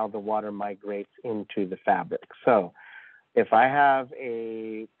and how the water migrates into the fabric. So if I have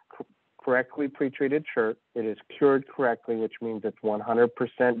a correctly pre-treated shirt, it is cured correctly, which means it's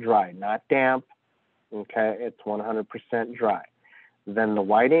 100% dry, not damp. Okay, it's 100% dry. Then the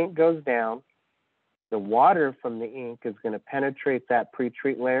white ink goes down. The water from the ink is going to penetrate that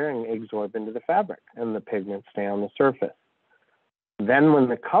pre-treat layer and absorb into the fabric, and the pigments stay on the surface. Then when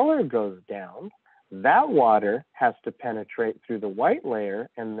the color goes down, that water has to penetrate through the white layer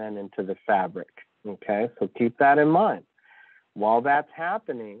and then into the fabric. Okay, so keep that in mind. While that's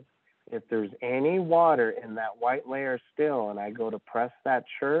happening, if there's any water in that white layer still and I go to press that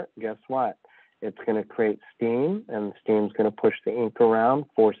shirt, guess what? It's going to create steam, and the steam's going to push the ink around,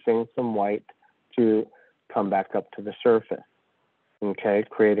 forcing some white to come back up to the surface, okay,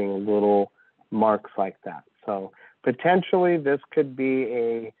 creating little marks like that. So potentially this could be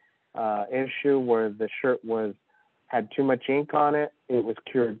a issue where the shirt had too much ink on it. It was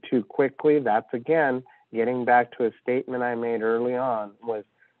cured too quickly. That's, again, getting back to a statement I made early on, was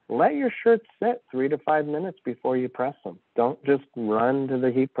let your shirts sit 3 to 5 minutes before you press them. Don't just run to the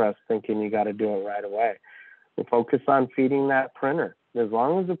heat press thinking you got to do it right away. Focus on feeding that printer. As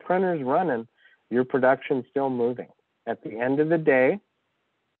long as the printer's running, your production's still moving. At the end of the day,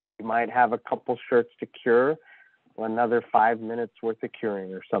 you might have a couple shirts to cure, another 5 minutes worth of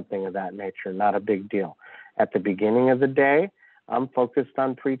curing or something of that nature. Not a big deal. At the beginning of the day, I'm focused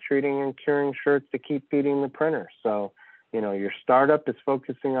on pre-treating and curing shirts to keep feeding the printer. So, your startup is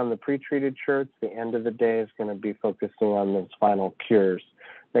focusing on the pre-treated shirts. The end of the day is going to be focusing on those final cures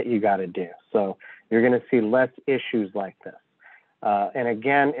that you got to do. So you're going to see less issues like this. And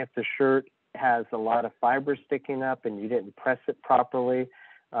again, if the shirt has a lot of fiber sticking up and you didn't press it properly,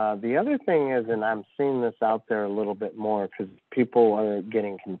 the other thing is, and I'm seeing this out there a little bit more because people are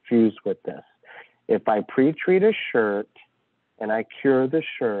getting confused with this. If I pre-treat a shirt and I cure the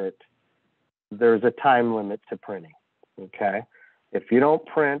shirt, there's a time limit to printing. Okay. If you don't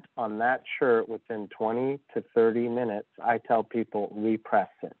print on that shirt within 20 to 30 minutes, I tell people repress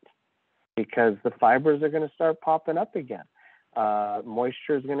it, because the fibers are going to start popping up again.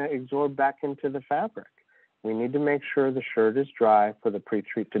 Moisture is going to absorb back into the fabric. We need to make sure the shirt is dry for the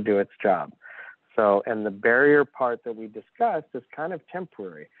pre-treat to do its job. So, and the barrier part that we discussed is kind of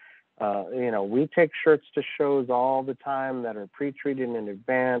temporary. We take shirts to shows all the time that are pre-treated in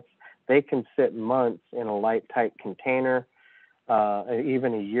advance. They can sit months in a light, tight container,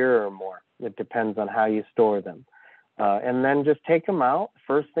 even a year or more. It depends on how you store them. And then just take them out.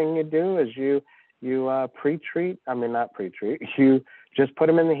 First thing you do is you pre-treat. I mean, not pre-treat. You just put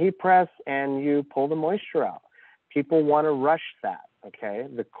them in the heat press and you pull the moisture out. People want to rush that, okay?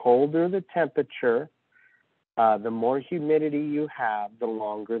 The colder the temperature, the more humidity you have, the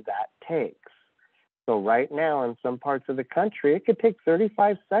longer that takes. So right now, in some parts of the country, it could take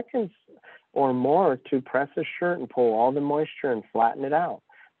 35 seconds or more to press a shirt and pull all the moisture and flatten it out,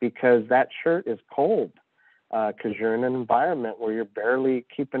 because that shirt is cold, because you're in an environment where you're barely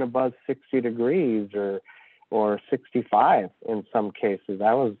keeping above 60 degrees or 65 in some cases.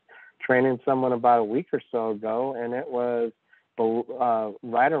 I was training someone about a week or so ago, and it was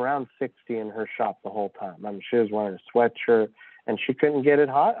right around 60 in her shop the whole time. I mean, she was wearing a sweatshirt, and she couldn't get it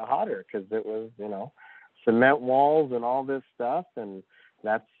hotter because it was, cement walls and all this stuff, and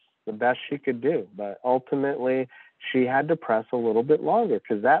that's the best she could do. But ultimately, she had to press a little bit longer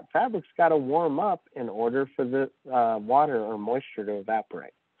because that fabric's got to warm up in order for the water or moisture to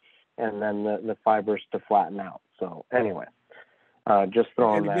evaporate, and then the fibers to flatten out. So anyway, just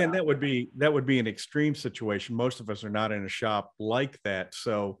throwing that. And again, that would be an extreme situation. Most of us are not in a shop like that,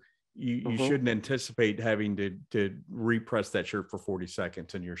 so you shouldn't anticipate having to repress that shirt for 40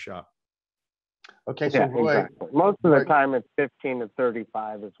 seconds in your shop. Okay, so Roy, exactly. Most of the time it's 15 to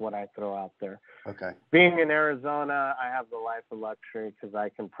 35 is what I throw out there. Okay. Being in Arizona, I have the life of luxury because I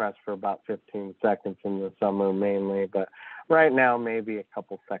can press for about 15 seconds in the summer mainly, but right now maybe a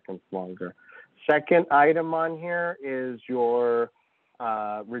couple seconds longer. Second item on here is your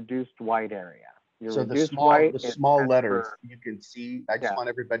reduced white area. So the small letters you can see, I just want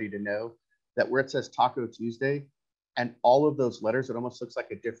everybody to know that where it says Taco Tuesday, and all of those letters, it almost looks like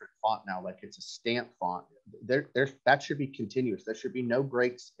a different font now, like it's a stamp font. That should be continuous. There should be no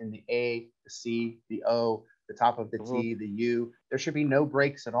breaks in the A, the C, the O, the top of the T, the U. There should be no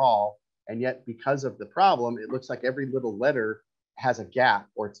breaks at all. And yet, because of the problem, it looks like every little letter has a gap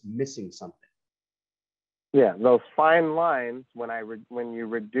or it's missing something. Yeah, those fine lines, when you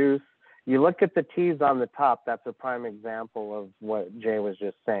reduce you look at the T's on the top, that's a prime example of what Jay was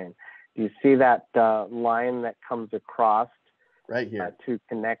just saying. Do you see that line that comes across right here to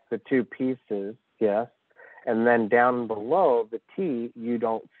connect the two pieces? Yes. And then down below the T, you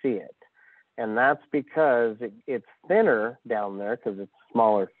don't see it. And that's because it's thinner down there because it's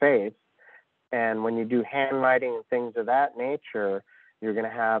smaller face. And when you do handwriting and things of that nature, you're going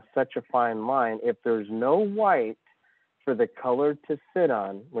to have such a fine line. If there's no white for the color to sit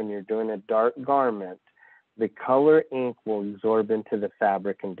on when you're doing a dark garment, the color ink will absorb into the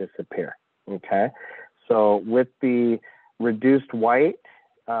fabric and disappear. Okay? So with the reduced white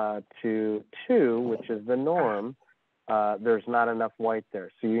to 2, which is the norm, there's not enough white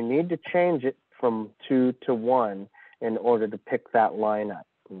there. So you need to change it from 2 to 1 in order to pick that line up.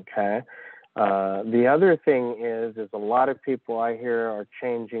 Okay? The other thing is a lot of people I hear are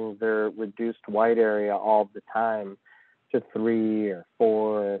changing their reduced white area all the time to 3 or 4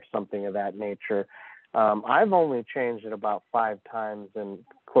 or something of that nature. I've only changed it about 5 times in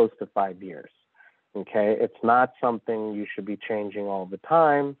close to 5 years. Okay, it's not something you should be changing all the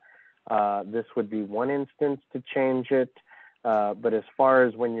time. This would be one instance to change it. But as far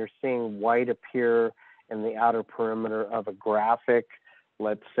as when you're seeing white appear in the outer perimeter of a graphic,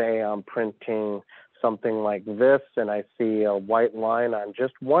 let's say I'm printing something like this and I see a white line on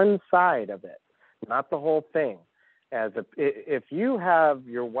just one side of it, not the whole thing. If you have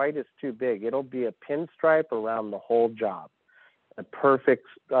your white is too big, it'll be a pinstripe around the whole job, a perfect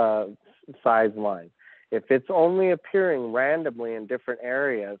size line. If it's only appearing randomly in different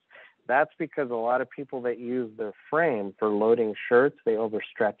areas, that's because a lot of people that use their frame for loading shirts, they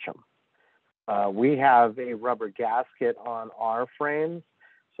overstretch them. We have a rubber gasket on our frames,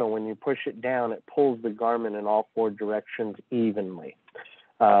 so when you push it down, it pulls the garment in all 4 directions evenly.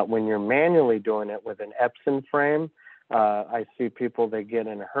 When you're manually doing it with an Epson frame, I see people, they get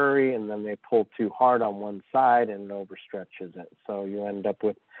in a hurry and then they pull too hard on one side and it overstretches it. So you end up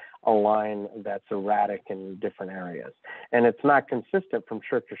with a line that's erratic in different areas. And it's not consistent from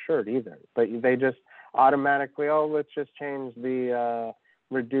shirt to shirt either. But they just automatically, let's just change the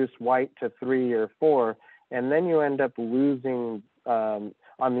reduced white to 3 or 4. And then you end up losing on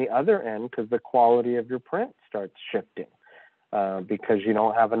the other end because the quality of your print starts shifting because you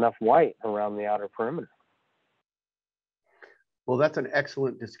don't have enough white around the outer perimeter. Well, that's an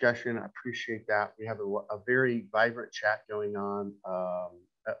excellent discussion. I appreciate that. We have a very vibrant chat going on.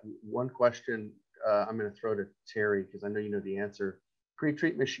 One question I'm going to throw to Terry because I know you know the answer.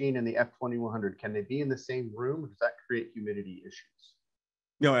 Pre-treat machine and the F2100, can they be in the same room or does that create humidity issues?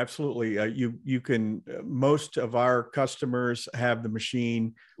 No, absolutely. You can, most of our customers have the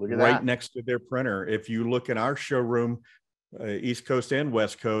machine right next to their printer. If you look in our showroom, East Coast and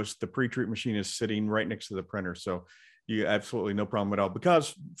West Coast, the pre-treat machine is sitting right next to the printer. So you absolutely no problem at all,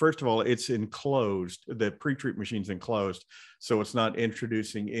 because first of all, it's enclosed. The pre-treat machine's enclosed, so it's not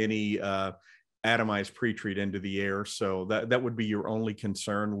introducing any atomized pre-treat into the air. So that would be your only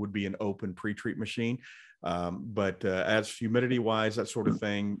concern, would be an open pre-treat machine. But as humidity wise, that sort of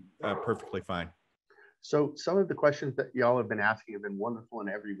thing, perfectly fine. So some of the questions that y'all have been asking have been wonderful in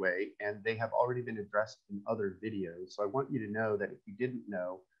every way, and they have already been addressed in other videos. So I want you to know that if you didn't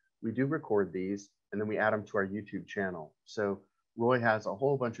know, we do record these and then we add them to our YouTube channel. So Roy has a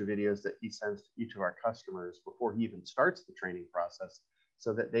whole bunch of videos that he sends to each of our customers before he even starts the training process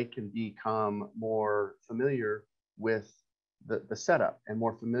so that they can become more familiar with the setup and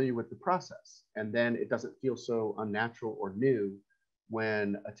more familiar with the process. And then it doesn't feel so unnatural or new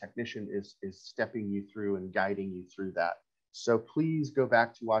when a technician is stepping you through and guiding you through that. So please go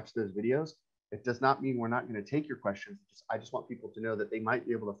back to watch those videos. It does not mean we're not going to take your questions. I just want people to know that they might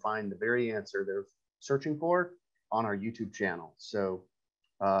be able to find the very answer they're searching for on our YouTube channel. So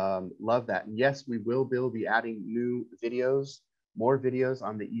love that. And yes, we will be adding new videos, more videos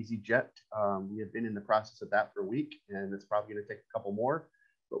on the EasyJet. We have been in the process of that for a week, and it's probably going to take a couple more,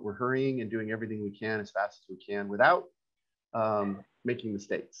 but we're hurrying and doing everything we can as fast as we can without making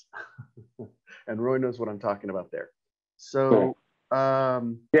mistakes. And Roy knows what I'm talking about there. So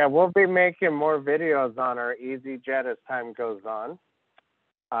yeah, we'll be making more videos on our EasyJet as time goes on.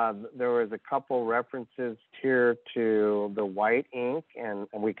 There was a couple references here to the white ink, and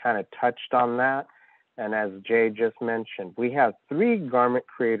we kind of touched on that. And as Jay just mentioned, we have 3 garment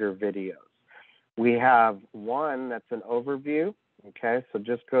creator videos. We have one that's an overview. Okay, so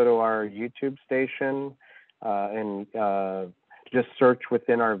just go to our YouTube station and just search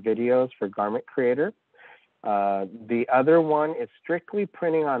within our videos for garment creator. The other one is strictly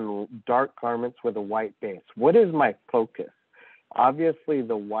printing on dark garments with a white base. What is my focus? Obviously,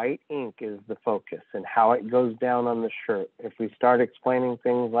 the white ink is the focus and how it goes down on the shirt. If we start explaining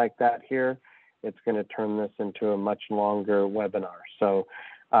things like that here, it's going to turn this into a much longer webinar. So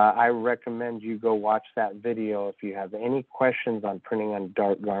I recommend you go watch that video if you have any questions on printing on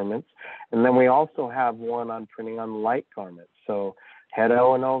dark garments. And then we also have one on printing on light garments. So head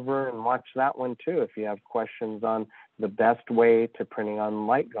on over and watch that one too if you have questions on the best way to printing on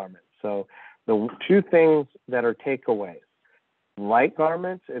light garments. So the two things that are takeaways. Light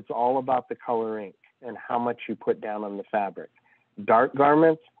garments, it's all about the color ink and how much you put down on the fabric. Dark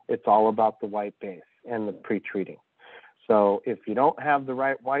garments, it's all about the white base and the pre-treating. So if you don't have the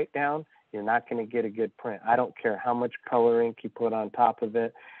right white down, you're not going to get a good print. I don't care how much color ink you put on top of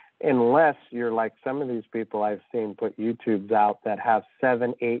it, unless you're like some of these people I've seen put YouTubes out that have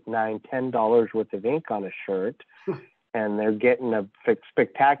 $7, $8, $9, $10 worth of ink on a shirt, and they're getting a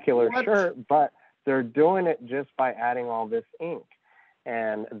spectacular shirt, but they're doing it just by adding all this ink,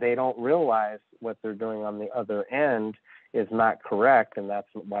 and they don't realize what they're doing on the other end is not correct, and that's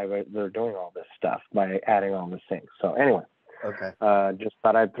why they're doing all this stuff by adding all this ink. So anyway, okay, just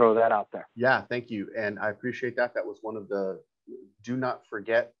thought I'd throw that out there. Yeah, thank you, and I appreciate that. That was one of the do not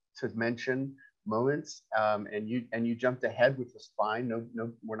forget to mention moments, and you jumped ahead, which was fine.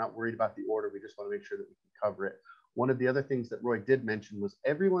 No, we're not worried about the order. We just want to make sure that we can cover it. One of the other things that Roy did mention was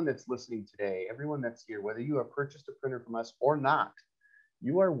everyone that's listening today, everyone that's here, whether you have purchased a printer from us or not,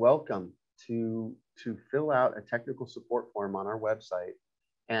 you are welcome to fill out a technical support form on our website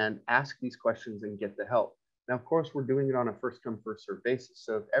and ask these questions and get the help. Now, of course, we're doing it on a first come, first served basis.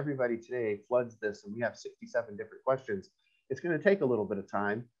 So if everybody today floods this and we have 67 different questions, it's going to take a little bit of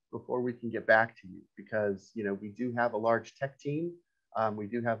time before we can get back to you, because we do have a large tech team. We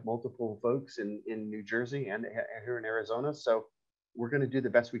do have multiple folks in New Jersey and here in Arizona. So we're going to do the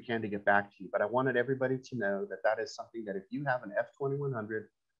best we can to get back to you. But I wanted everybody to know that that is something that if you have an F2100,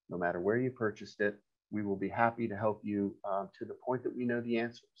 no matter where you purchased it, we will be happy to help you to the point that we know the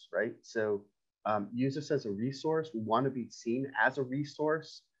answers, right? So use us as a resource. We want to be seen as a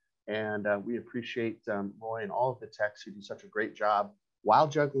resource. And we appreciate Roy and all of the techs who do such a great job while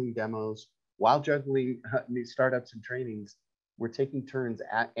juggling demos, while juggling new startups and trainings. We're taking turns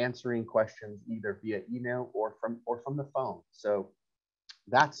at answering questions either via email or from the phone. So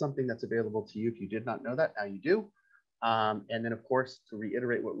that's something that's available to you. If you did not know that, now you do. And then, of course, to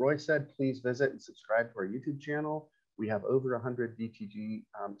reiterate what Roy said, please visit and subscribe to our YouTube channel. We have over 100 DTG.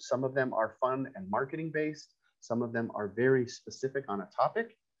 Some of them are fun and marketing based. Some of them are very specific on a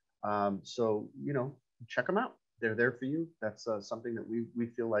topic. So, check them out. They're there for you. That's something that we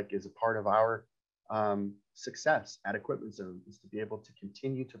feel like is a part of our success at Equipment Zone, is to be able to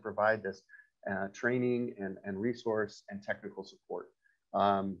continue to provide this training and resource and technical support.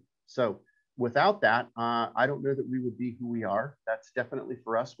 So without that, I don't know that we would be who we are. That's definitely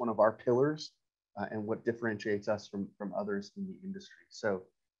for us one of our pillars and what differentiates us from others in the industry. So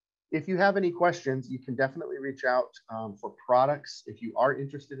if you have any questions, you can definitely reach out for products. If you are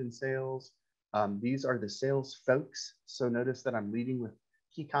interested in sales, these are the sales folks. So notice that I'm leading with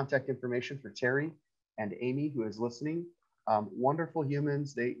key contact information for Terry and Amy, who is listening. Wonderful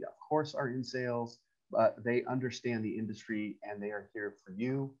humans. They, of course, are in sales, but they understand the industry and they are here for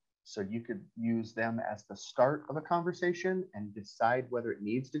you. So you could use them as the start of a conversation and decide whether it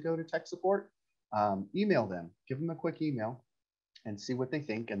needs to go to tech support. Email them, give them a quick email and see what they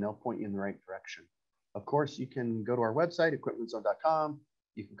think, and they'll point you in the right direction. Of course, you can go to our website, equipmentzone.com.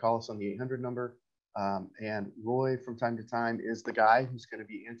 You can call us on the 800 number. And Roy, from time to time, is the guy who's going to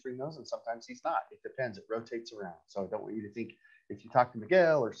be answering those, and sometimes he's not. It depends. It rotates around. So I don't want you to think if you talk to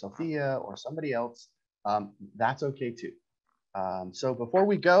Miguel or Sophia or somebody else, that's okay too. So before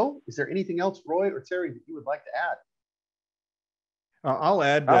we go, is there anything else, Roy or Terry, that you would like to add? I'll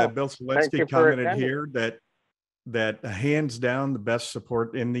add, Bill Selensky commented here that hands down the best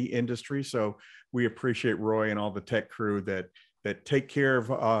support in the industry. So we appreciate Roy and all the tech crew that take care of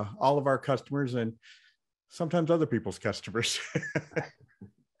all of our customers and sometimes other people's customers.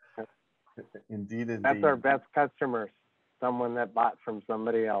 Indeed. That's our best customers, someone that bought from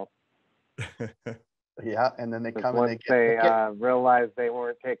somebody else. Yeah, and then they come once and they realize they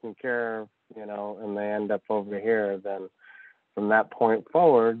weren't taken care of, and they end up over here, then from that point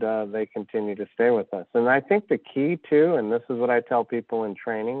forward, they continue to stay with us. And I think the key too, and this is what I tell people in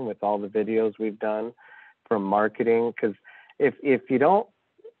training with all the videos we've done from marketing, because if you don't,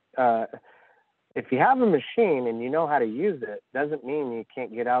 if you have a machine and you know how to use it, doesn't mean you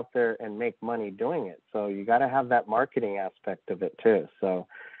can't get out there and make money doing it. So you got to have that marketing aspect of it too. So,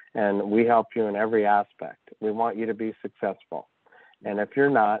 and we help you in every aspect. We want you to be successful. And if you're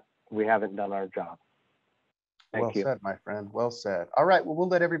not, we haven't done our job. Thank you. Well said, my friend. Well said. All right. Well, we'll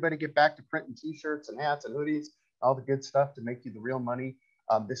let everybody get back to printing t-shirts and hats and hoodies, all the good stuff to make you the real money.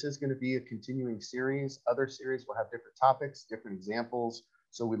 This is going to be a continuing series. Other series will have different topics, different examples.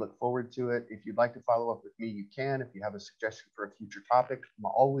 So we look forward to it. If you'd like to follow up with me, you can. If you have a suggestion for a future topic, I'm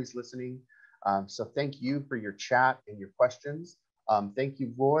always listening. So thank you for your chat and your questions. Thank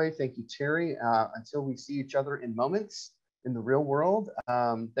you, Roy. Thank you, Terry. Until we see each other in moments in the real world.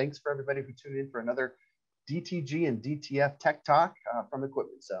 Thanks for everybody who tuned in for another DTG and DTF Tech Talk from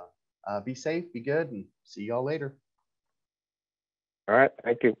Equipment Zone. Be safe, be good, and see y'all later. All right.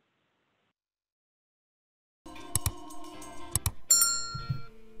 Thank you.